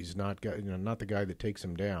trees, not the guy that takes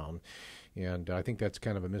them down. And I think that's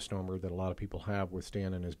kind of a misnomer that a lot of people have with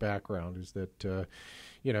Stan and his background, is that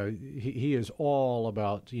he is all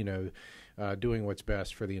about doing what's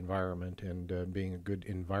best for the environment and being a good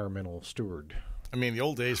environmental steward. I mean, the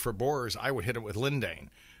old days for borers, I would hit it with Lindane.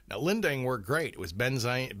 Now, Lindane worked great. It was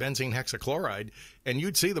benzene hexachloride, and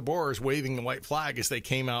you'd see the borers waving the white flag as they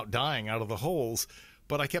came out dying out of the holes.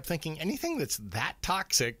 But I kept thinking, anything that's that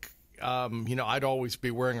toxic, I'd always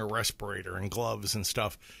be wearing a respirator and gloves and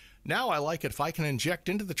stuff. Now I like it. If I can inject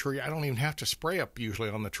into the tree, I don't even have to spray up usually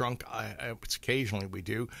on the trunk. It's occasionally we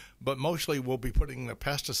do, but mostly we'll be putting the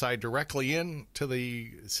pesticide directly into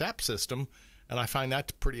the sap system, and I find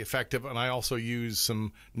that pretty effective. And I also use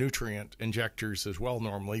some nutrient injectors as well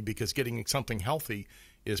normally, because getting something healthy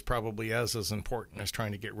is probably as important as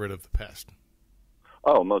trying to get rid of the pest.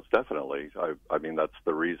 Oh, most definitely. I mean, that's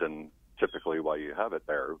the reason typically why you have it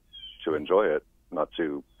there, to enjoy it, not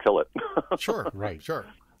to kill it. Sure, right, sure.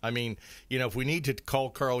 I mean, if we need to call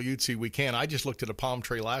Carl Utze, we can. I just looked at a palm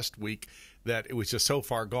tree last week that it was just so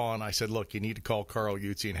far gone. I said, look, you need to call Carl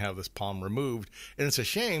Utze and have this palm removed. And it's a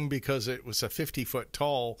shame because it was a 50-foot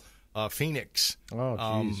tall phoenix,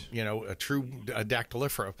 a true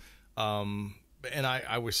dactylifera. And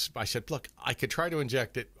I said, look, I could try to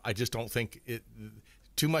inject it. I just don't think it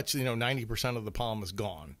too much. 90% of the palm is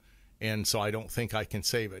gone. And so I don't think I can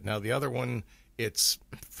save it. Now, the other one, it's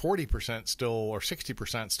 40% still or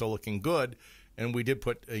 60% still looking good. And we did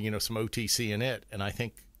put, some OTC in it. And I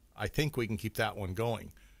think we can keep that one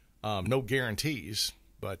going. No guarantees,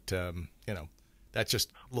 but, that's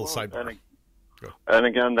just a little sidebar. And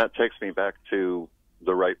again, that takes me back to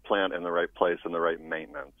the right plant in the right place and the right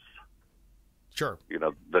maintenance. Sure.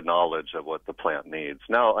 The knowledge of what the plant needs.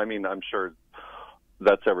 Now, I mean, I'm sure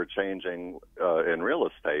that's ever changing in real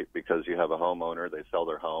estate, because you have a homeowner, they sell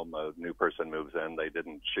their home, a new person moves in, they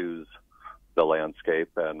didn't choose the landscape.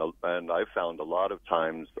 And I found a lot of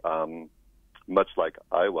times, much like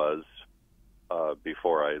I was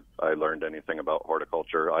before I learned anything about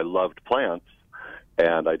horticulture, I loved plants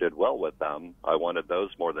and I did well with them. I wanted those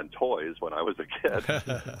more than toys when I was a kid.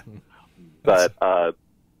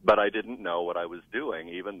 But I didn't know what I was doing,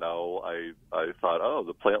 even though I thought, oh,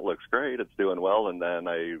 the plant looks great, it's doing well, and then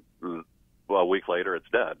a week later it's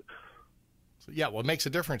dead. So, yeah, well, it makes a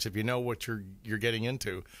difference if you know what you're getting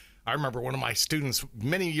into. I remember one of my students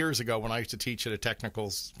many years ago when I used to teach at a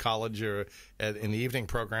technical college or in the evening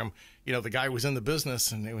program, the guy was in the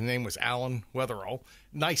business, and his name was Alan Weatherall.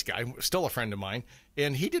 Nice guy, still a friend of mine.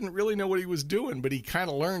 And he didn't really know what he was doing, but he kind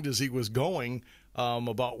of learned as he was going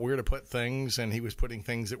about where to put things, and he was putting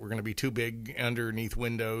things that were going to be too big underneath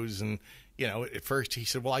windows. And, at first he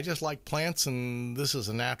said, well, I just like plants, and this is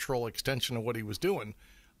a natural extension of what he was doing.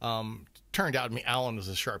 Turned out, Alan was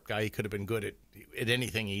a sharp guy. He could have been good at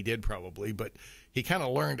anything he did probably, but he kind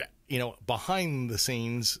of learned, behind the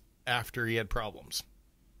scenes after he had problems.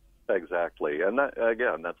 Exactly. And that,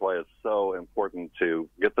 again, that's why it's so important to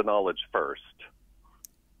get the knowledge first.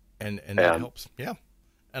 And that helps. Yeah.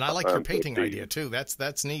 And I like your painting idea too.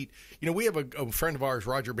 That's neat. We have a friend of ours,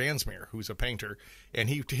 Roger Bansmere, who's a painter, and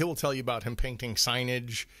he'll tell you about him painting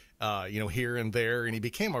signage, here and there, and he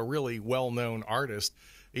became a really well-known artist.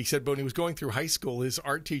 He said, but when he was going through high school, his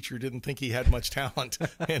art teacher didn't think he had much talent.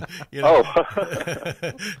 And,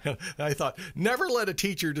 I thought, never let a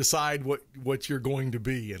teacher decide what you're going to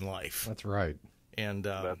be in life. That's right. And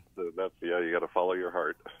that's you got to follow your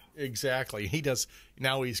heart. Exactly. He does.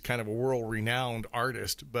 Now he's kind of a world-renowned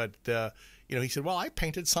artist, but he said, well, I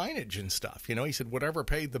painted signage and stuff. He said, whatever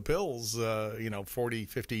paid the bills, 40,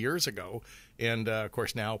 50 years ago. And, of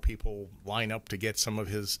course, now people line up to get some of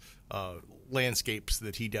his landscapes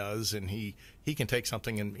that he does, and he can take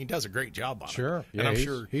something, and he does a great job on it. Sure. Yeah, and I'm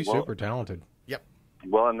sure he's super talented. Yep.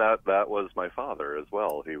 Well, and that was my father as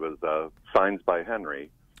well. He was Signs by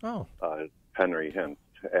Henry. Oh. Henry Hinst.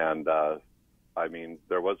 And,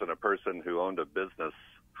 there wasn't a person who owned a business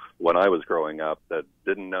when I was growing up that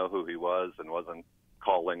didn't know who he was and wasn't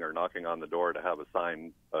calling or knocking on the door to have a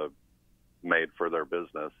sign made for their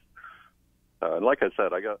business. And like I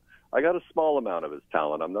said, I got a small amount of his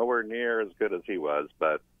talent. I'm nowhere near as good as he was,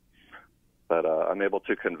 but I'm able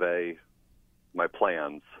to convey my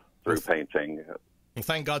plans through painting. Well,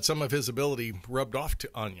 thank God some of his ability rubbed off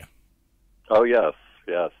on you. Oh, yes.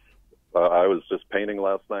 I was just painting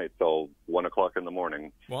last night till 1 o'clock in the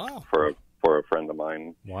morning. Wow. For a friend of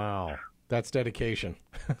mine. Wow. That's dedication.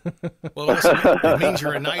 Well, it means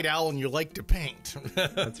you're a night owl and you like to paint.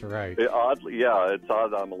 That's right. It's odd.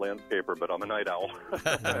 I'm a landscaper, but I'm a night owl.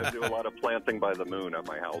 I do a lot of planting by the moon at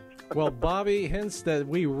my house. Well, Bobby Hinst,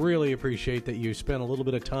 we really appreciate that you spent a little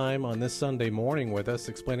bit of time on this Sunday morning with us,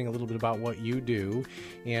 explaining a little bit about what you do.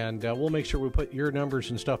 And we'll make sure we put your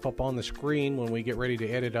numbers and stuff up on the screen when we get ready to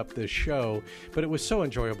edit up this show. But it was so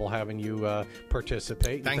enjoyable having you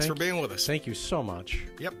participate. Thanks for being with us. Thank you so much.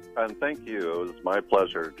 Yep. And thank thank you. It was my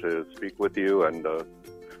pleasure to speak with you and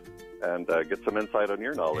get some insight on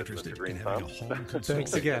your knowledge, Mr. Greenthumb.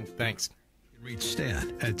 Thanks again. Thanks. Reach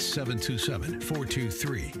Stan at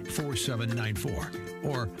 727-423-4794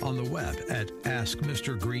 or on the web at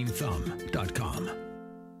askmrgreenthumb.com.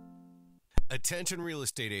 Attention real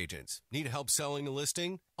estate agents. Need help selling a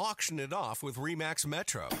listing? Auction it off with RE/MAX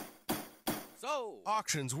Metro. So,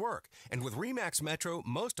 auctions work. And with RE/MAX Metro,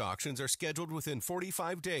 most auctions are scheduled within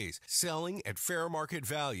 45 days, selling at fair market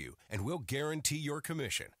value, and we'll guarantee your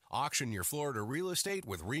commission. Auction your Florida real estate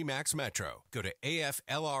with RE/MAX Metro. Go to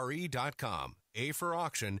aflre.com. A for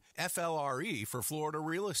auction, FLRE for Florida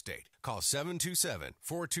real estate. Call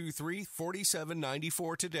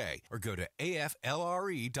 727-423-4794 today or go to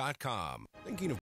aflre.com. Thinking of